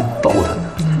刚才就逗他呢。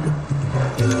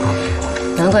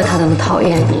难怪他那么讨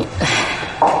厌你。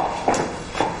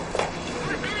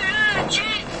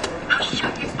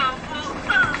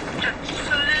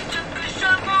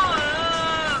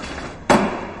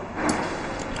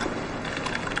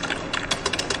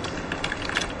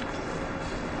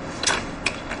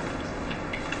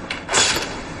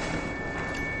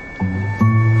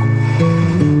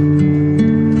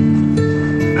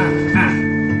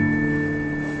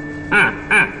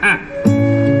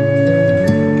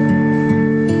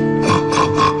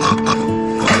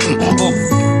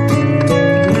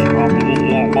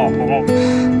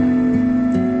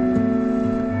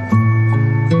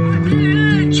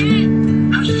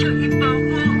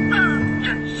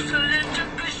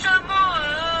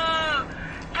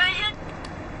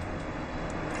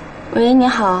喂，你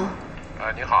好。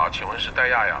你好，请问是戴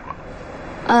亚亚吗？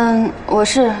我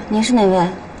是，您是哪位？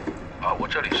我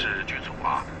这里是剧组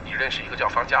啊，你认识一个叫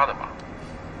方佳的吗？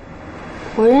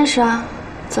我认识啊，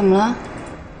怎么了？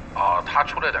他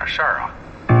出了点事儿啊。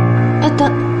哎，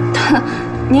等，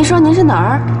您说您是哪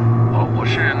儿？我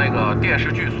是那个电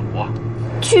视剧组。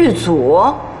剧组？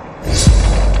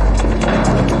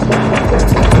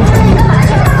你干嘛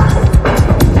去了？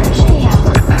谁呀？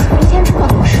明天这么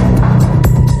多事。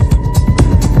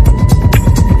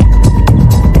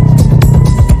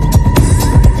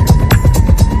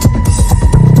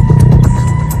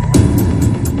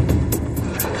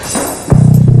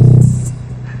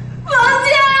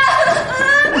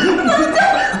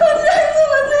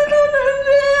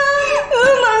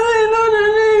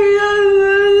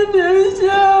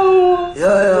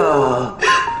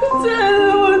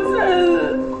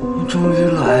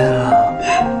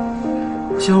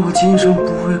我今生不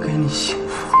会给你幸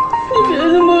福了。你别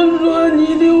这么说，你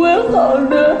一定会好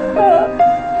的。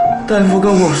大夫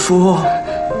跟我说，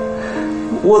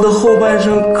我的后半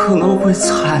生可能会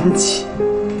残疾，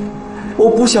我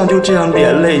不想就这样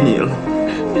连累你了。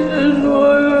别说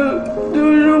了，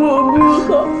就是我不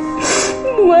好，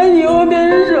不管以后变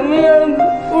成什么样子，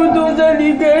我都想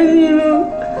离开你了。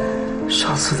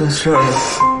上次的事儿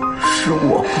是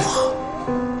我不好，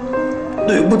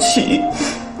对不起。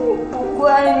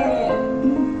怪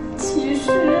你，其实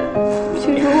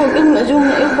我根本就没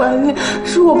怀孕，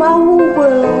是我爸误会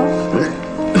了。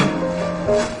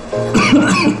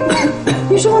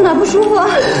你说我哪不舒服啊？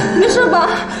没事吧？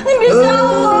你别吓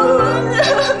我，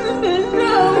你别吓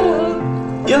我。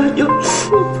呀，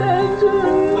我在这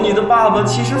儿。你的爸爸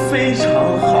其实非常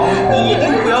好，你一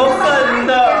定不要恨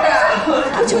他。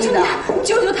我求求你，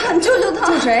救救他！你救救他！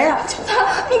救谁呀？救他！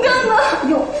你干嘛？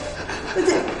哟。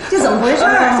这怎么回事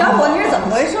啊，小伙，你是怎么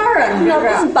回事啊？你这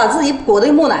是把自己裹得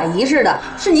跟木乃伊似的，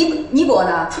是你裹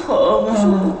的？疼啊！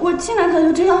我进来他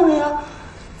就这样了呀，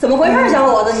怎么回事，小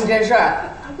伙子？你这是？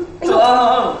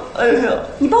疼！哎呀！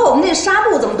你把我们这纱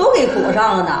布怎么都给裹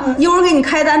上了呢？一会儿给你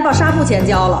开单，把纱布钱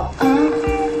交了。啊，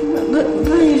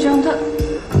不是医生，他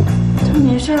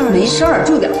没事儿，没事儿，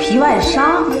就点皮外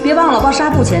伤，别忘了把纱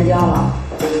布钱交了。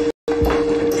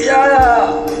丫呀！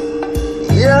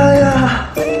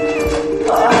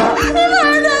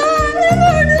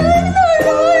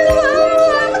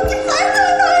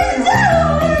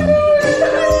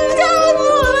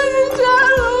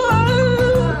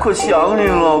可想你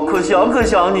了，可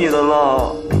想你的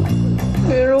了。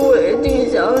其实我也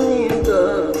挺想你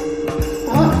的。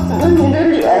那你的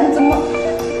脸怎么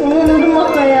弄得这么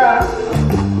黑啊？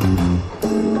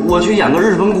我去演个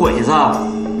日本鬼子，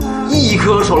一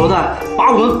颗手榴弹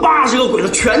把我们80个鬼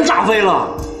子全炸飞了。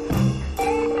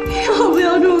要不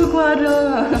要这么夸张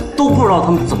啊？都不知道他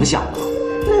们怎么想的。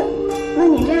那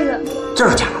你这个，这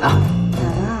是假的。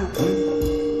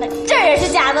那这也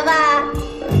是假的吧？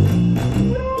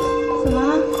怎么？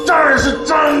这儿是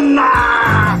真的，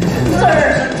这儿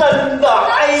是真的。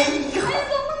哎呀！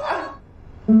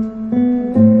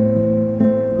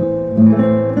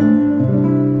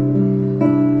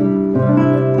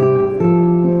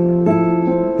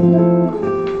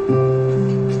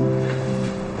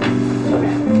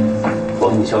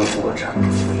你想吃不吃？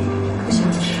不想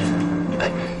吃。哎，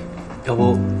要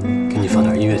不给你放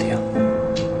点音乐听？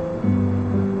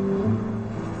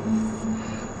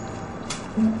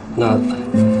那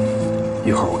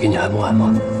一会儿我给你按摩按摩，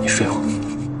你睡会儿。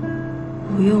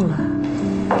不用了。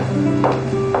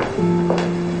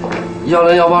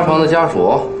1018床的家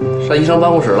属上医生办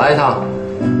公室来一趟。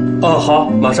哦，好，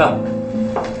马上。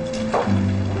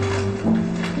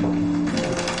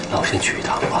那我先去一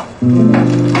趟啊。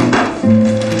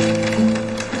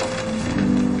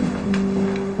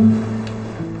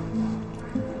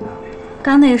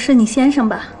刚那个是你先生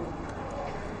吧？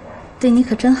对你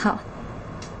可真好。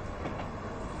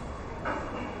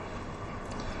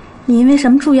你因为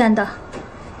什么住院的？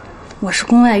我是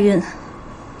宫外孕。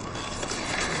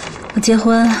我结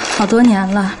婚好多年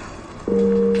了，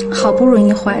好不容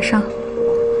易怀上，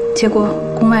结果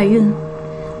宫外孕，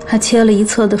还切了1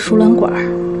侧的输卵管，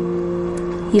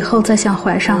以后再想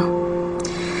怀上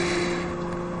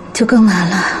就更难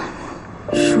了。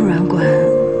输卵管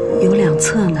有2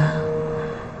侧呢。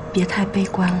别太悲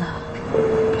观了。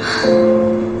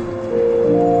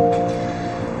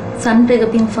咱们这个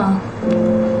病房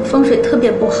风水特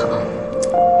别不好，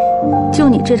就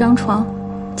你这张床，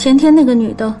前天那个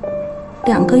女的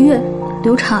2个月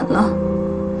流产了。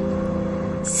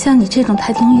像你这种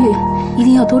胎停育，一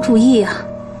定要多注意啊！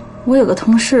我有个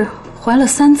同事怀了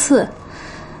3次，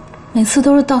每次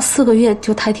都是到4个月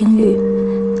就胎停育。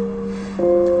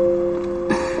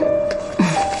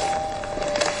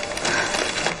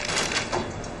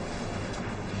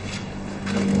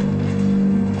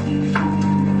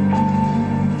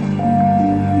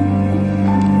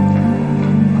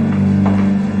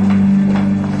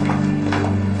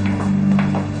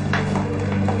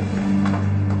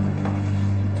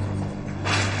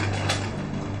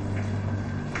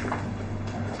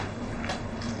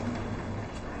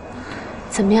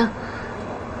怎么样？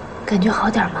感觉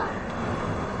好点吗？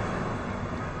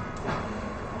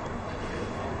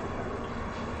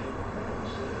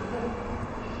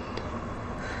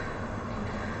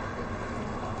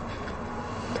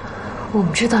我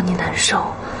们知道你难受，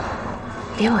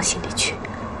别往心里去。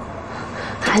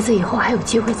孩子以后还有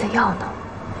机会再要呢。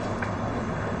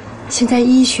现在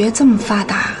医学这么发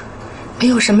达，没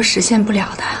有什么实现不了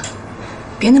的，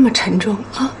别那么沉重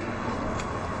啊。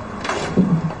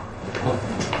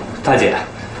大姐，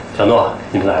小诺，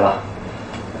你们来了。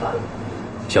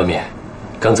小敏，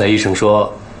刚才医生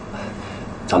说，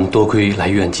咱们多亏来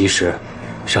医院及时，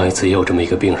上一次也有这么一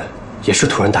个病人，也是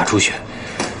突然大出血，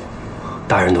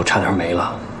大人都差点没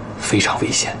了，非常危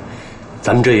险。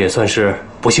咱们这也算是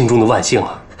不幸中的万幸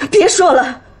了。别说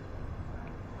了，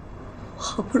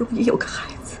好不容易有个孩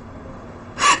子，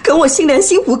跟我心连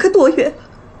心5个多月了，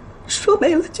说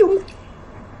没了就没了，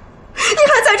你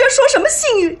还在这说什么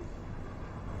幸运？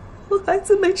我孩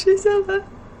子没生下来，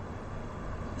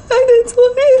还得坐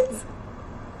月子。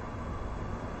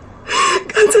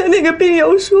刚才那个病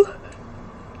友说，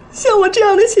像我这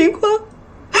样的情况，以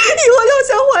后要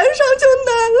想怀上就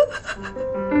难了。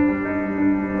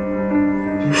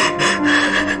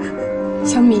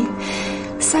小米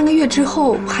，3个月之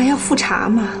后还要复查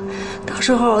嘛？到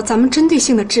时候咱们针对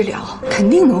性的治疗，肯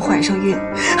定能怀上孕。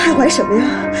还怀什么呀？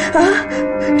啊，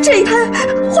这一胎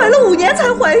怀了5年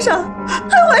才怀上，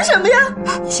还怀什么呀？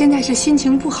你现在是心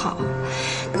情不好，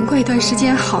等过一段时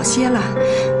间好些了，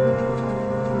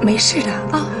没事的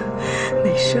啊。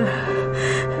没事，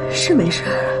是没事。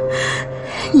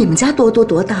你们家多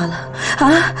大了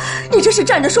啊？你这是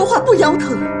站着说话不腰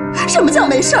疼？什么叫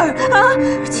没事啊？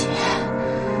姐，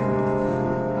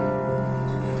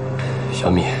小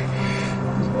米，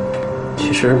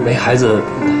其实没孩子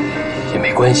也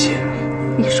没关系。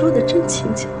你说的真轻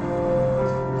巧。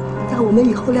那我们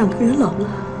以后2个人老了，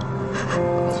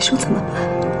你说怎么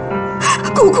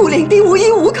办？孤苦伶仃，无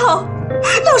依无靠，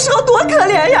到时候多可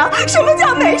怜呀！什么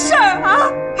叫没事儿啊？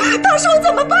到时候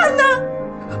怎么办呢？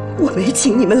我没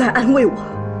请你们来安慰我，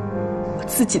我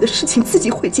自己的事情自己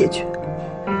会解决。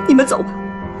你们走吧。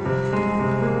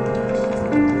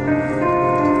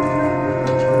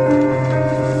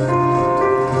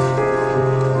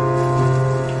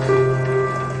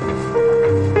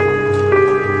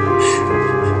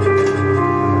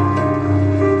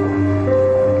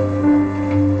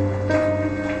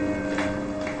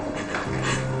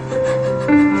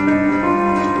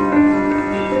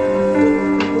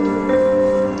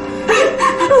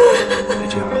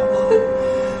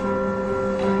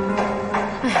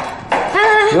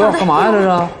干嘛呀？这是？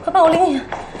快帮我拎下。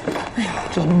哎呀，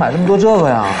这怎么买这么多这个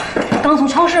呀？刚从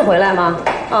超市回来吗？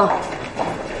啊。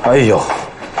哎呦，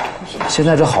现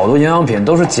在这好多营养品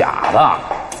都是假的。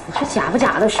我说假不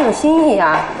假的，是个心意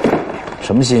呀。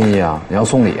什么心意啊？你要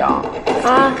送礼啊？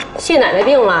啊，谢奶奶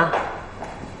病了。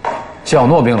谢小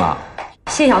诺病了。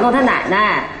谢小诺他奶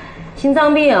奶心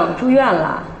脏病住院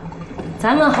了，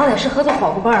咱们好歹是合作伙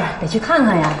伴，得去看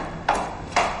看呀。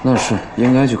那是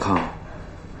应该去看看。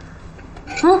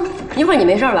一会儿你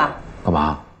没事吧？干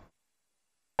嘛？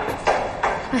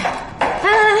哎呀，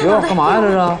来，哟，干嘛呀？这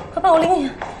是？快帮我拎下。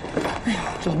哎呀，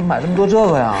这怎么买这么多这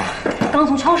个呀？刚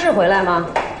从超市回来吗？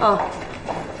啊。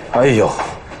哎呦，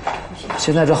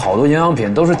现在这好多营养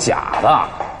品都是假的。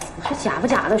我说假不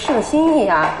假的，是个心意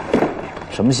呀。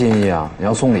什么心意啊？你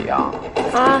要送礼啊？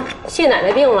啊，谢奶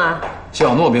奶病了。谢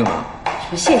小诺病了。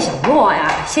谢小诺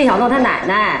呀，谢小诺他奶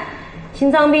奶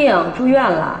心脏病住院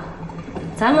了。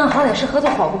咱们好歹是合作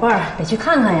伙伴，得去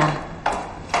看看呀。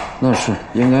那是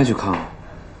应该去看看。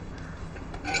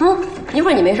一会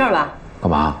儿你没事吧？干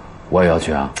嘛？我也要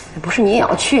去啊？不是你也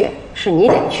要去，是你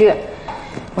得去。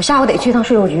我下午得去一趟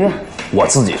税务局。我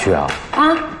自己去啊？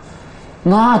啊？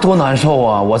那多难受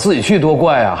啊！我自己去多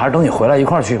怪啊！还是等你回来一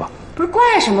块儿去吧。不是怪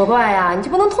什么怪呀？你就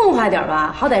不能痛快点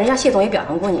吧？好歹人家谢总也表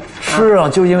扬过你。是啊，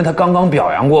就因为他刚刚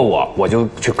表扬过我，我就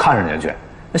去看人家去，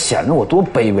那显得我多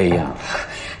卑微呀！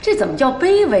这怎么叫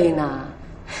卑微呢？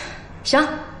行，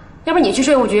要不然你去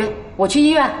税务局，我去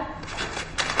医院。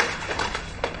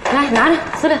来，拿着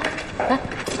资料，来。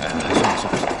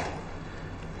算了，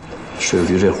税务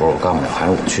局这活我干不了，还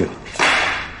是我去吧。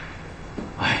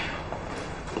哎呀，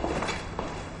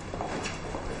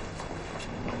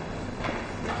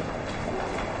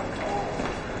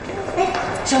哎，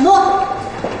小诺，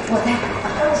我在。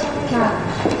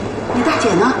你大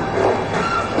姐呢？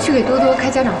去给多多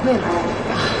开家长会了。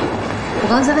我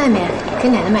刚在外面给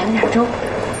奶奶买了点粥。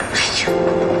哎呀，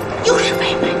又是外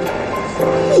卖，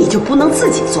你就不能自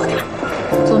己做点？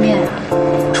做面啊？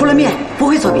除了面不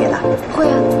会做别的？会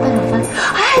啊，蛋炒饭。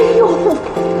哎呦，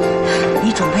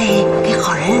你准备给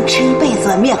好人吃一辈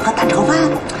子面和蛋炒饭？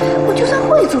我就算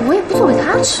会做，我也不做给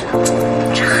他吃。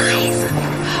这孩子，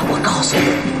我告诉你，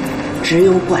只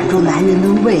有管住男人的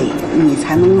胃，你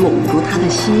才能拢住他的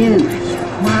心。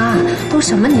妈，都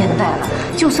什么年代了，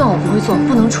就算我不会做，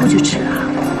不能出去吃啊。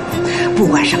不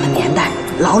管什么年代，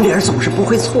老理儿总是不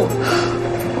会错。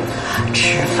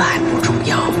吃饭不重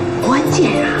要，关键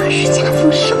啊是家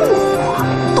庭生活，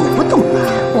懂不懂啊？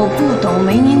我不懂，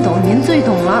没您懂，您最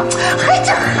懂了。哎，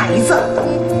这孩子，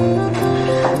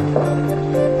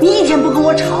你一天不跟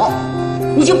我吵，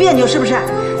你就别扭是不是？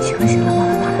行了，妈，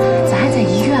咱还在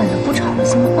医院呢，不吵了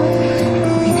行吗？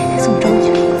我给奶奶送粥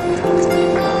去。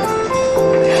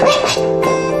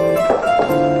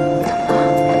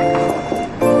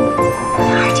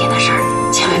二姐的事儿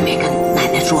千万别跟奶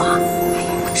奶说啊！哎呀，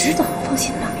我知道，放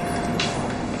心吧。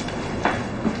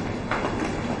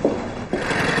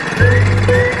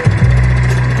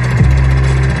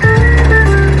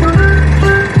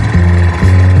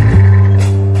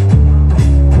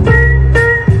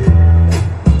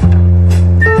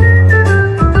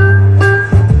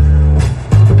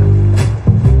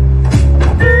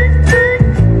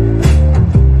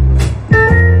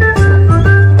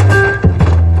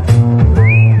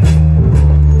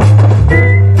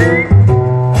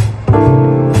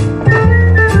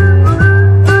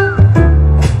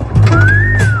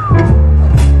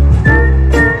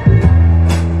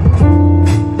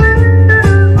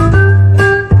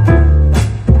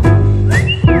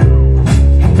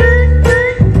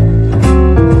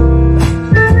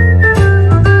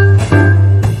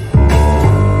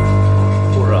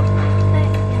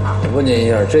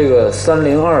这个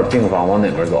302病房往哪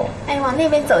边走？哎，往那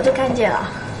边走就看见了。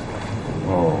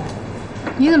哦，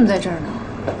你怎么在这儿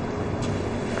呢？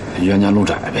冤家路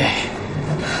窄呗。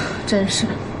真是，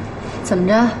怎么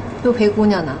着又陪姑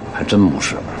娘呢？还真不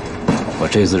是，我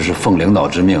这次是奉领导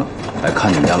之命来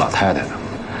看你们家老太太的。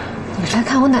你是来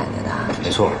看我奶奶的？没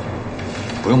错，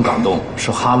不用感动，是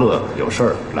哈乐有事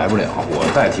儿来不了，我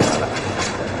代替他来。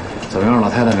怎么样，老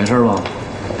太太没事吧？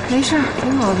没事，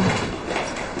挺好的。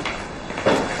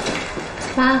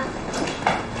妈。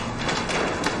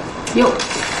哟，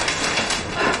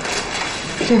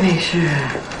这位是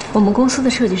我们公司的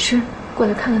设计师，过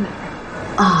来看看奶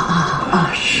奶。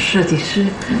设计师。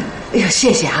哎呦，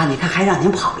谢谢啊！你看还让您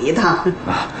跑一趟。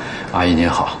阿姨您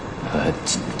好，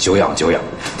久仰久仰，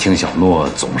听小诺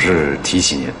总是提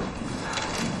起您。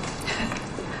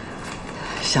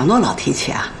小诺老提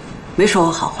起啊，没说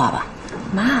我好话吧？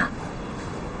妈，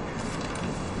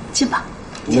进吧。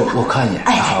我看一眼。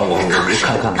我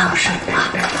看。刚睡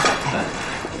啊。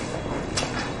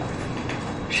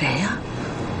谁呀？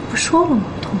不说了吗？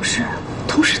同事。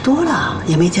同事多了，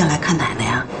也没见来看奶奶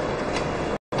呀。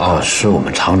是我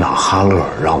们厂长哈乐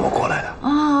让我过来的。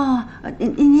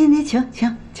你请。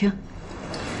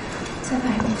在外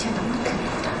人面前能不能给我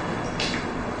点？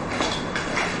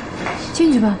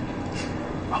进去吧。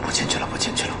不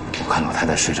进去了。我看老太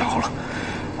太睡着了，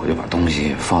我就把东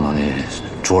西放到那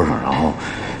桌上，然后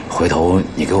回头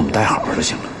你给我们带好就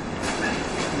行了。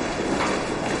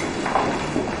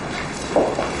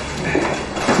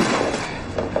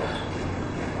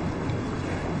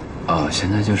现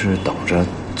在就是等着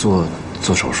做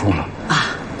手术了。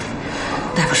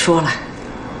大夫说了，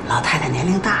老太太年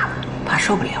龄大了，怕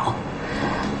受不了，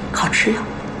靠吃药。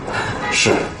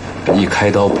是，一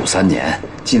开刀补3年，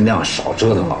尽量少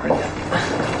折腾老人家。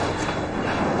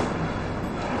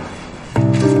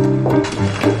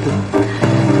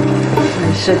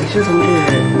设计师同志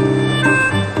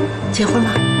结婚了？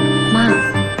妈，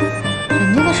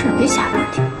人家的事别瞎打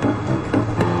听。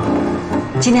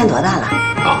今年多大了？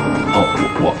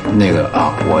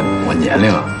我年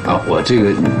龄我这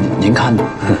个您看呢？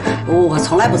我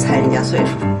从来不猜人家岁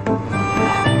数。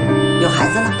有孩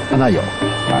子了？那有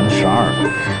，12%了。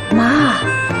妈，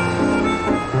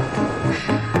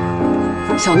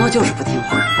小诺就是不听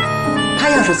话，他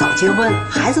要是早结婚，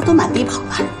孩子都满地跑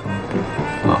了。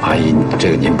阿姨，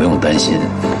这个您不用担心，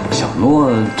小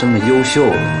诺这么优秀，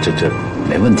这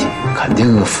没问题，肯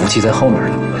定福气在后面呢。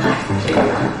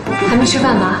还没吃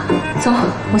饭吧？走，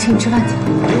我请你吃饭去。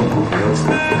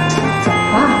走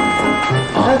啊！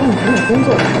我要给你谈点工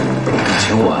作的。你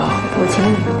请我啊？我请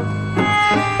你。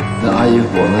那阿姨，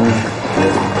我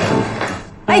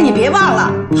们……你别忘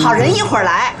了，好人一会儿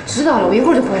来。知道了，我一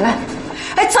会儿就回来。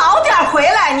早点回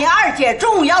来，你二姐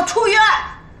中午要出院。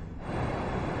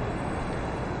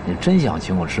你真想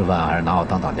请我吃饭，还是拿我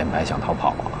当挡箭牌想逃跑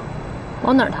啊？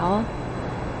往哪儿逃啊？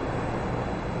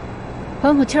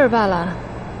缓口气儿罢了。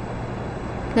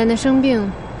奶奶生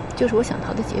病，就是我想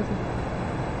逃的结果。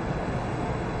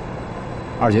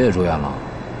二姐也住院了，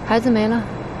孩子没了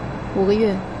，5个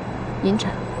月，引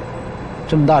产。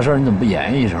这么大事儿，你怎么不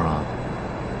言一声啊？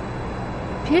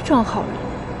别装好人，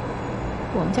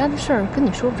我们家的事儿跟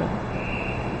你说不着。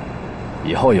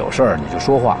以后有事儿你就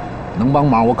说话，能帮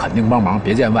忙我肯定帮忙，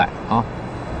别见外啊。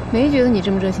没觉得你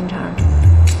这么热心肠。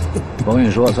我跟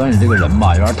你说，虽然你这个人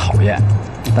吧有点讨厌，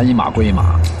但一码归一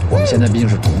码，我们现在毕竟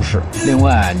是同事。另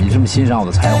外，你这么欣赏我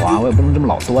的才华，我也不能这么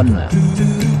老端着呀。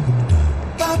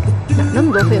哪那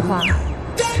么多废话？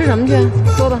吃什么去？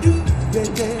说吧。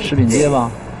食品街吧，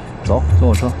走，坐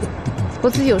我车。我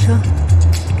自己有车。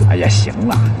哎呀，行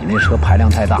了，你那车排量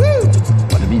太大，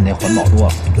我这比你那环保多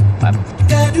了。来吧。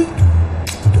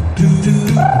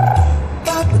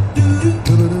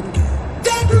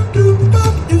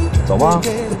走吧。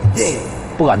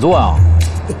不敢坐啊，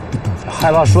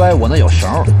害怕摔，我那有绳，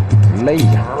勒一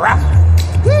下。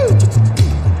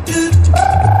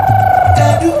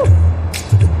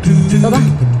走吧。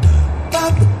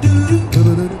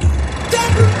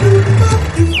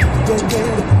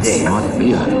你妈挺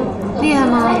厉害。厉害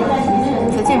吗？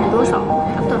你才见识多少？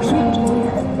还不到10分之一。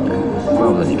怪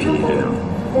不得你脾气这样。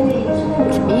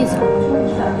什么意思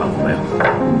啊？没有，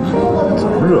怎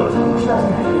么惹的？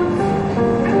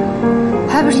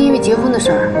还不是因为结婚的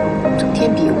事儿，整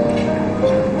天逼我，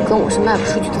跟我是卖不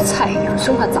出去的菜一样，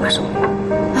生怕砸手。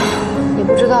哎，你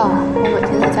不知道我每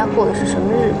天在家过的是什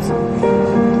么日子。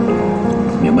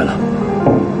明白了，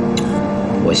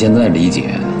我现在理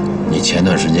解你前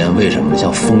段时间为什么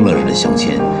像疯了似的相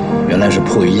亲，原来是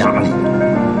迫于压力。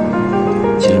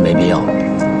其实没必要，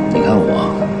你看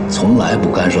我从来不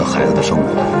干涉孩子的生活，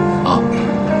啊，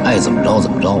爱怎么着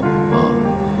怎么着啊。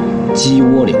鸡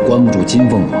窝里关不住金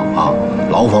凤凰啊，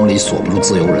牢房里锁不住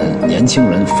自由人。年轻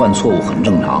人犯错误很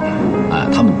正常，哎，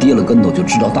他们跌了跟头就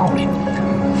知道道理。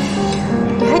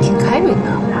你还挺开明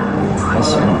的。还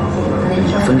行，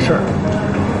也分事儿。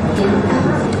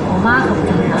我妈可不这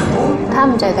样，他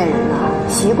们这代人啊，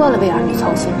习惯了为儿女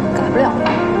操心，改不了。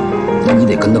那你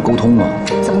得跟他沟通啊。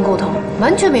怎么沟通？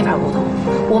完全没法沟通。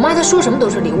我妈她说什么都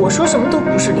是理，我说什么都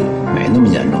不是理。没那么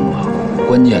严重吧？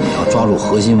关键你要抓住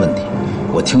核心问题。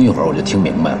我听一会儿我就听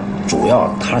明白了，主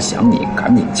要他想你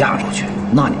赶紧嫁出去，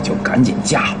那你就赶紧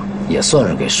嫁了，也算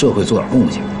是给社会做点贡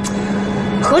献。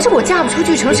合着我嫁不出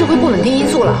去成社会不稳定因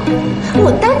素了？我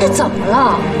单着怎么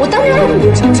了？我单着碍着你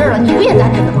们什么事儿了？你不也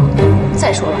单着的吗？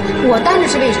再说了，我单着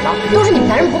是为什么？都是你们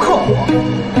男人不靠谱。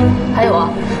还有啊，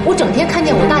我整天看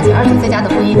见我大姐二姐在家的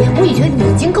婚姻，我也觉得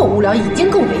已经够无聊，已经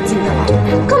够违禁的了，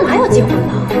干嘛要结婚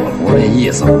呢？我不是这意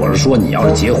思，我是说你要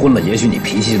是结婚了，也许你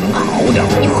脾气能好点。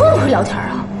你会不会聊天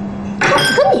啊？我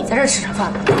只跟你在这吃上饭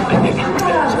了。别，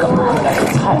干嘛呢？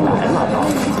菜来了。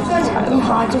你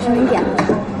好，这是您点的。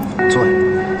坐下，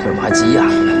这怎么还急眼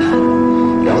了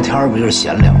呢？聊天不就是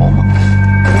闲聊吗？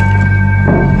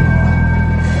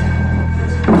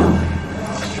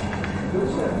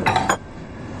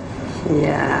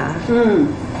呀，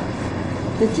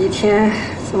这几天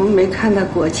怎么没看到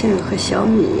国庆和小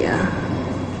米呀？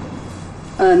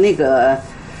那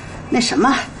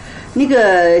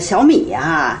个小米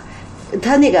呀，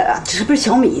他那个是不是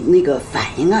小米那个反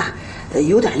应啊，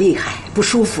有点厉害，不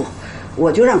舒服，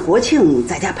我就让国庆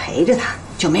在家陪着他，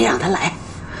就没让他来。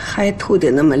还吐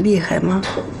得那么厉害吗？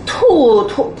吐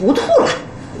不吐了？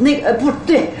不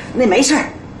对，那没事儿，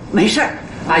没事儿。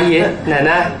阿姨，奶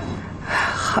奶。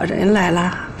好人来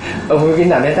了，我给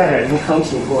奶奶带点营养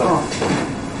品过来。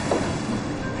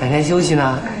奶奶休息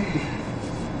呢？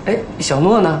哎，小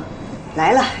诺呢？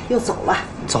来了，又走了。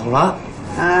走了？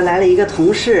来了一个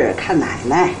同事看奶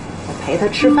奶，陪她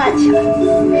吃饭去了。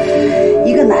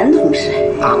一个男同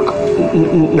事啊，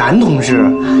男同事？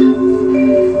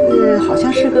好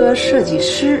像是个设计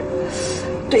师，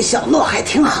对小诺还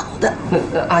挺好的。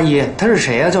那阿姨，他是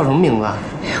谁呀？叫什么名字？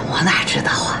我哪知道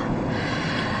啊？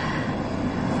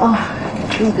哦，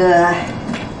那个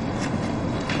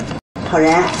好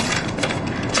人，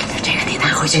这个你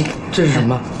拿回去。这是什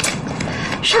么？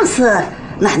上次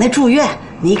奶奶住院，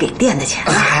你给垫的钱。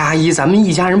哎，阿姨，咱们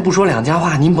一家人不说两家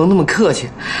话，您甭那么客气。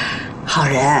好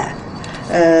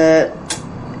人，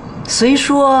虽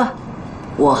说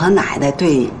我和奶奶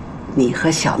对你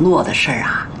和小诺的事儿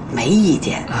啊没意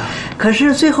见，可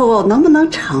是最后能不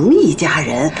能成一家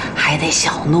人，还得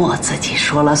小诺自己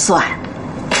说了算。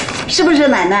是不是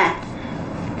奶奶？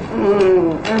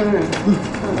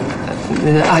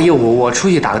阿姨，我出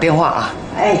去打个电话啊。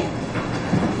哎。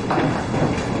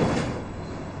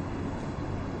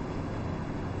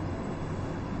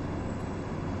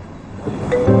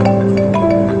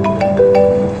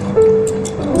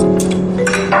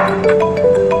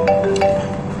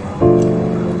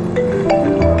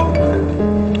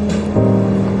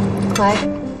喂，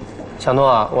小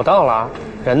诺，我到了，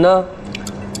人呢？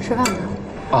吃饭呢。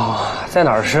哦，在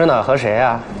哪儿吃呢？和谁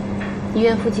啊？医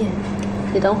院附近，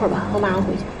你等会儿吧，我马上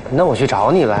回去。那我去找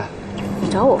你呗。你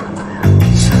找我干嘛呀？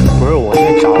不是，我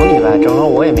去找你呗，正好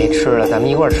我也没吃了，咱们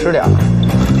一块儿吃点。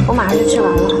我马上就吃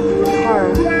完了，一会儿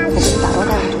我给你打包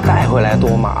带回去。带回来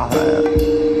多麻烦呀！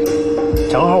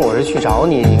正好我是去找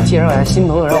你，你介绍一下新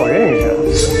朋友让我认识。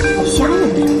你瞎认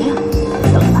什么呀？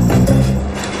等吧。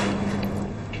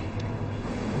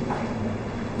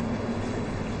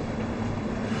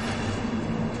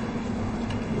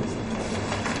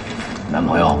男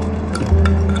朋友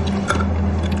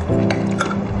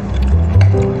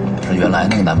是原来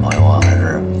那个男朋友啊，还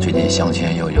是最近相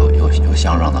亲又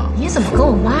相上的？你怎么跟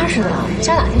我妈似的？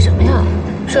瞎打听什么呀？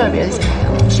说点别的行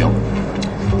吗？行，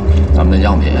咱们的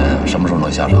样品什么时候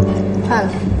能下场？快了，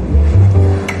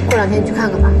过2天你去看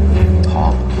看吧。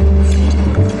好，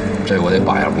这个我得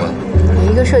把一下关。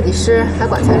你一个设计师还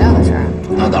管材料的事儿？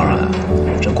那当然，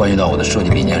这关系到我的设计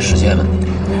理念实现问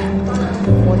题。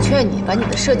我劝你把你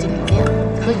的设计理念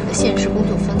和你的现实工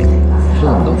作分开。这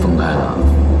怎么能分开呢？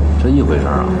这一回事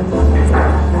啊！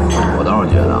我倒是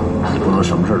觉得你不能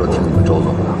什么事都听你们周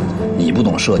总的，你不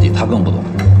懂设计，他更不懂。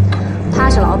他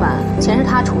是老板，钱是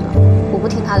他出的，我不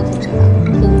听他的，听谁的？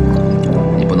听你的。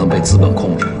你不能被资本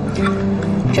控制。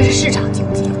这是市场经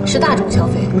济，是大众消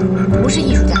费，不是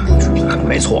艺术家的艺术品。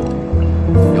没错，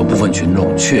有部分群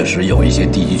众确实有一些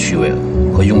低级趣味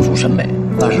和庸俗审美，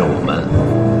但是我们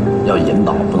要引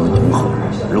导，不能迎合。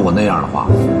如果那样的话，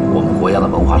我们国家的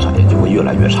文化产业就会越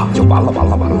来越差，就完了，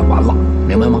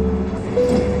明白吗？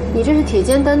你这是铁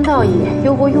肩担道义，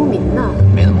忧国忧民呐。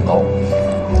没那么高，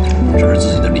这是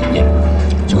自己的理念，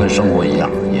就跟生活一样，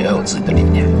也要有自己的理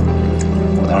念。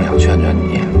我当然想劝劝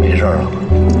你，没事啊，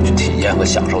去体验和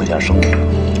享受一下生活。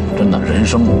真的，人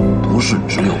生不是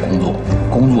只有工作，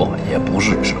工作也不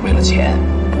是只为了钱。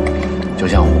就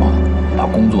像我，把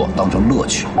工作当成乐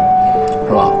趣，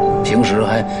是吧？平时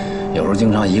还有时候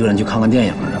经常一个人去看看电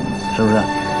影什么的，是不是？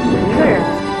一个人，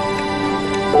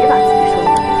别把自己说得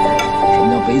那么悲惨。什么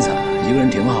叫悲惨？一个人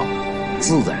挺好的，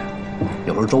自在。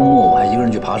有时候周末我还一个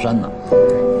人去爬山呢。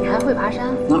你还会爬山？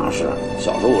那是，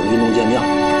小时候我是运动健将，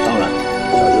当然，小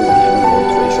学5年的时候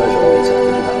腿摔折了一次，不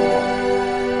是太好。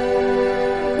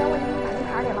要不你把这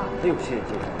卡给忘了？哎呦，谢谢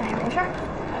谢谢。哎，没事儿。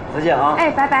再见啊！哎，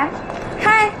拜拜。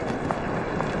嗨。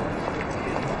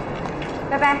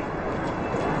拜拜。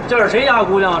这是谁家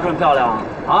姑娘啊？这么漂亮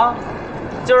啊？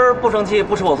今儿不生气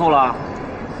不吃我醋了？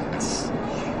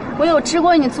我有吃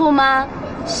过你醋吗？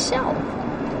笑。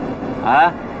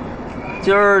哎，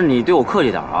今儿你对我客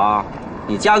气点啊！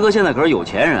你家哥现在可是有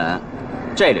钱人，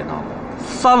这里头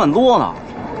3万多呢。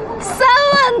3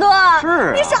万多？是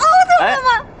啊。你是奥特曼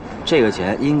吗？这个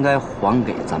钱应该还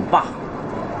给咱爸。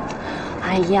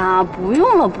哎呀，不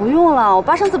用了，不用了，我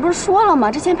爸上次不是说了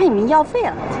吗？这钱赔你们医药费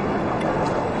了。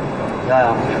丫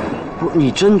丫，不是你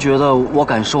真觉得我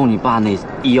敢收你爸那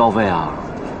医药费啊？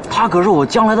他可是我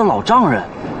将来的老丈人。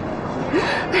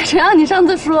谁让你上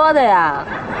次说的呀？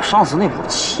上次那会儿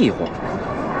气话。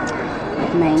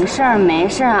没事儿，没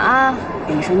事儿啊。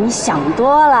跟你说，你想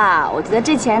多了。我觉得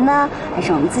这钱呢，还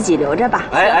是我们自己留着吧。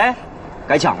哎哎，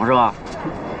该抢了是吧？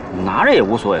你拿着也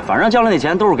无所谓，反正将来那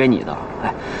钱都是给你的。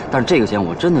哎，但是这个钱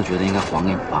我真的觉得应该还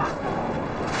给你爸。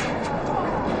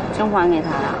真还给他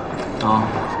了？啊。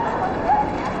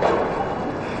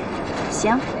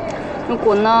行，如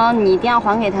果呢你一定要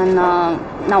还给他呢，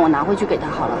那我拿回去给他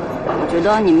好了。我觉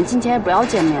得你们今天不要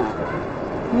见面了。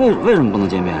为什么不能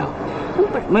见面啊？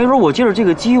没准我借着这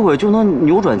个机会就能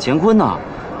扭转乾坤呢。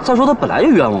再说他本来就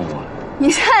冤枉我。你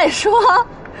再说，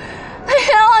他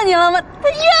冤枉你了吗？他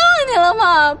冤枉你了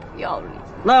吗？不要脸！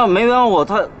那要没冤枉我，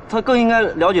他更应该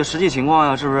了解实际情况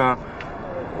呀，是不是？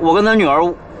我跟他女儿，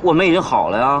我们已经好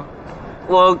了呀。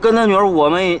我跟他女儿，我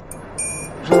们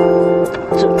这。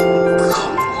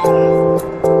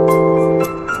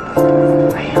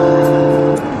哎呀，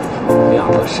两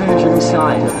个深深相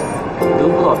爱的人得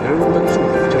不到别人的祝福，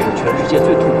这是全世界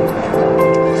最痛苦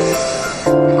的事。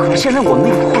可是现在我们那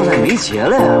个迫在眉睫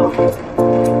了呀，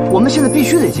我们现在必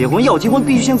须得结婚，要结婚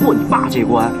必须先过你爸这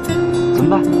关，怎么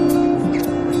办？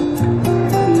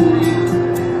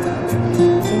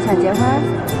先想结婚，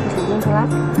你想清楚了？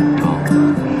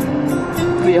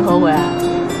不许后悔啊！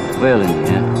为了你，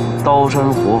刀山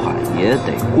火海也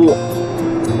得过。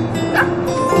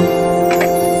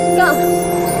go。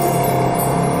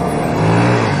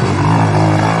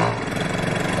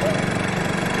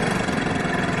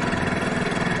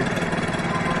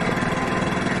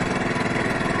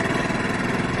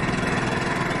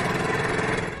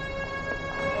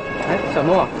哎，小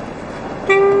诺，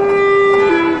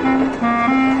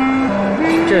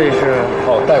这里是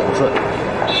戴谷顺。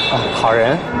好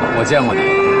人，我见过你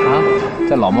啊，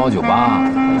在老猫酒吧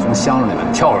从箱子里面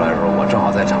跳出来的时候，我正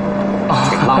好在场，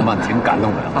挺浪漫，挺感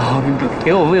动的啊。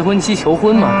给我未婚妻求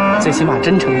婚嘛，最起码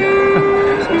真诚点。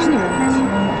谁是你未婚妻？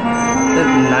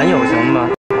男友行吗？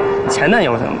前男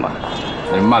友行吗？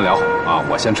你们慢聊啊，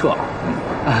我先撤了。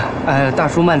大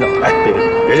叔慢走。哎，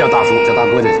别叫大叔，叫大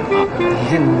哥就行啊。你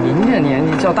看您这年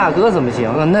纪叫大哥怎么行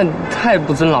啊？那太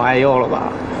不尊老爱幼了吧？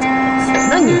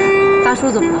那你大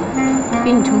叔怎么了？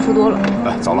比你成熟多了。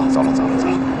哎，走了，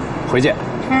回见。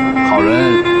好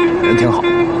人，人挺好。你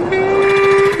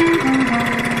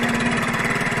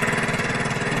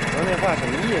说那话什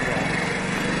么意思啊？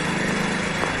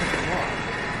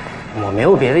我没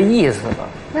有别的意思。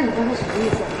那你刚才什么意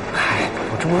思？嗨，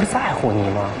我这不是在乎你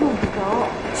吗？用不着。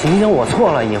行，我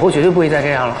错了，以后绝对不会再这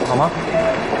样了，好吗？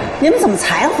你们怎么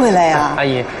才回来呀？阿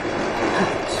姨，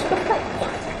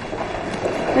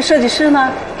那设计师呢？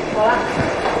走了。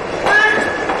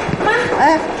妈，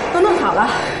哎，都弄好了。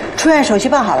出院手续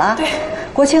办好了？对。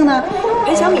国庆呢？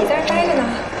陪小米在这待着呢。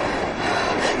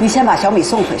你先把小米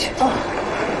送回去。哦。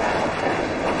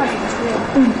快点出院。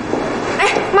嗯。哎，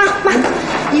妈，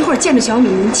一会儿见着小米，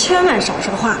您千万少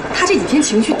说话，她这几天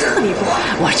情绪特别不好。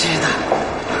我知道。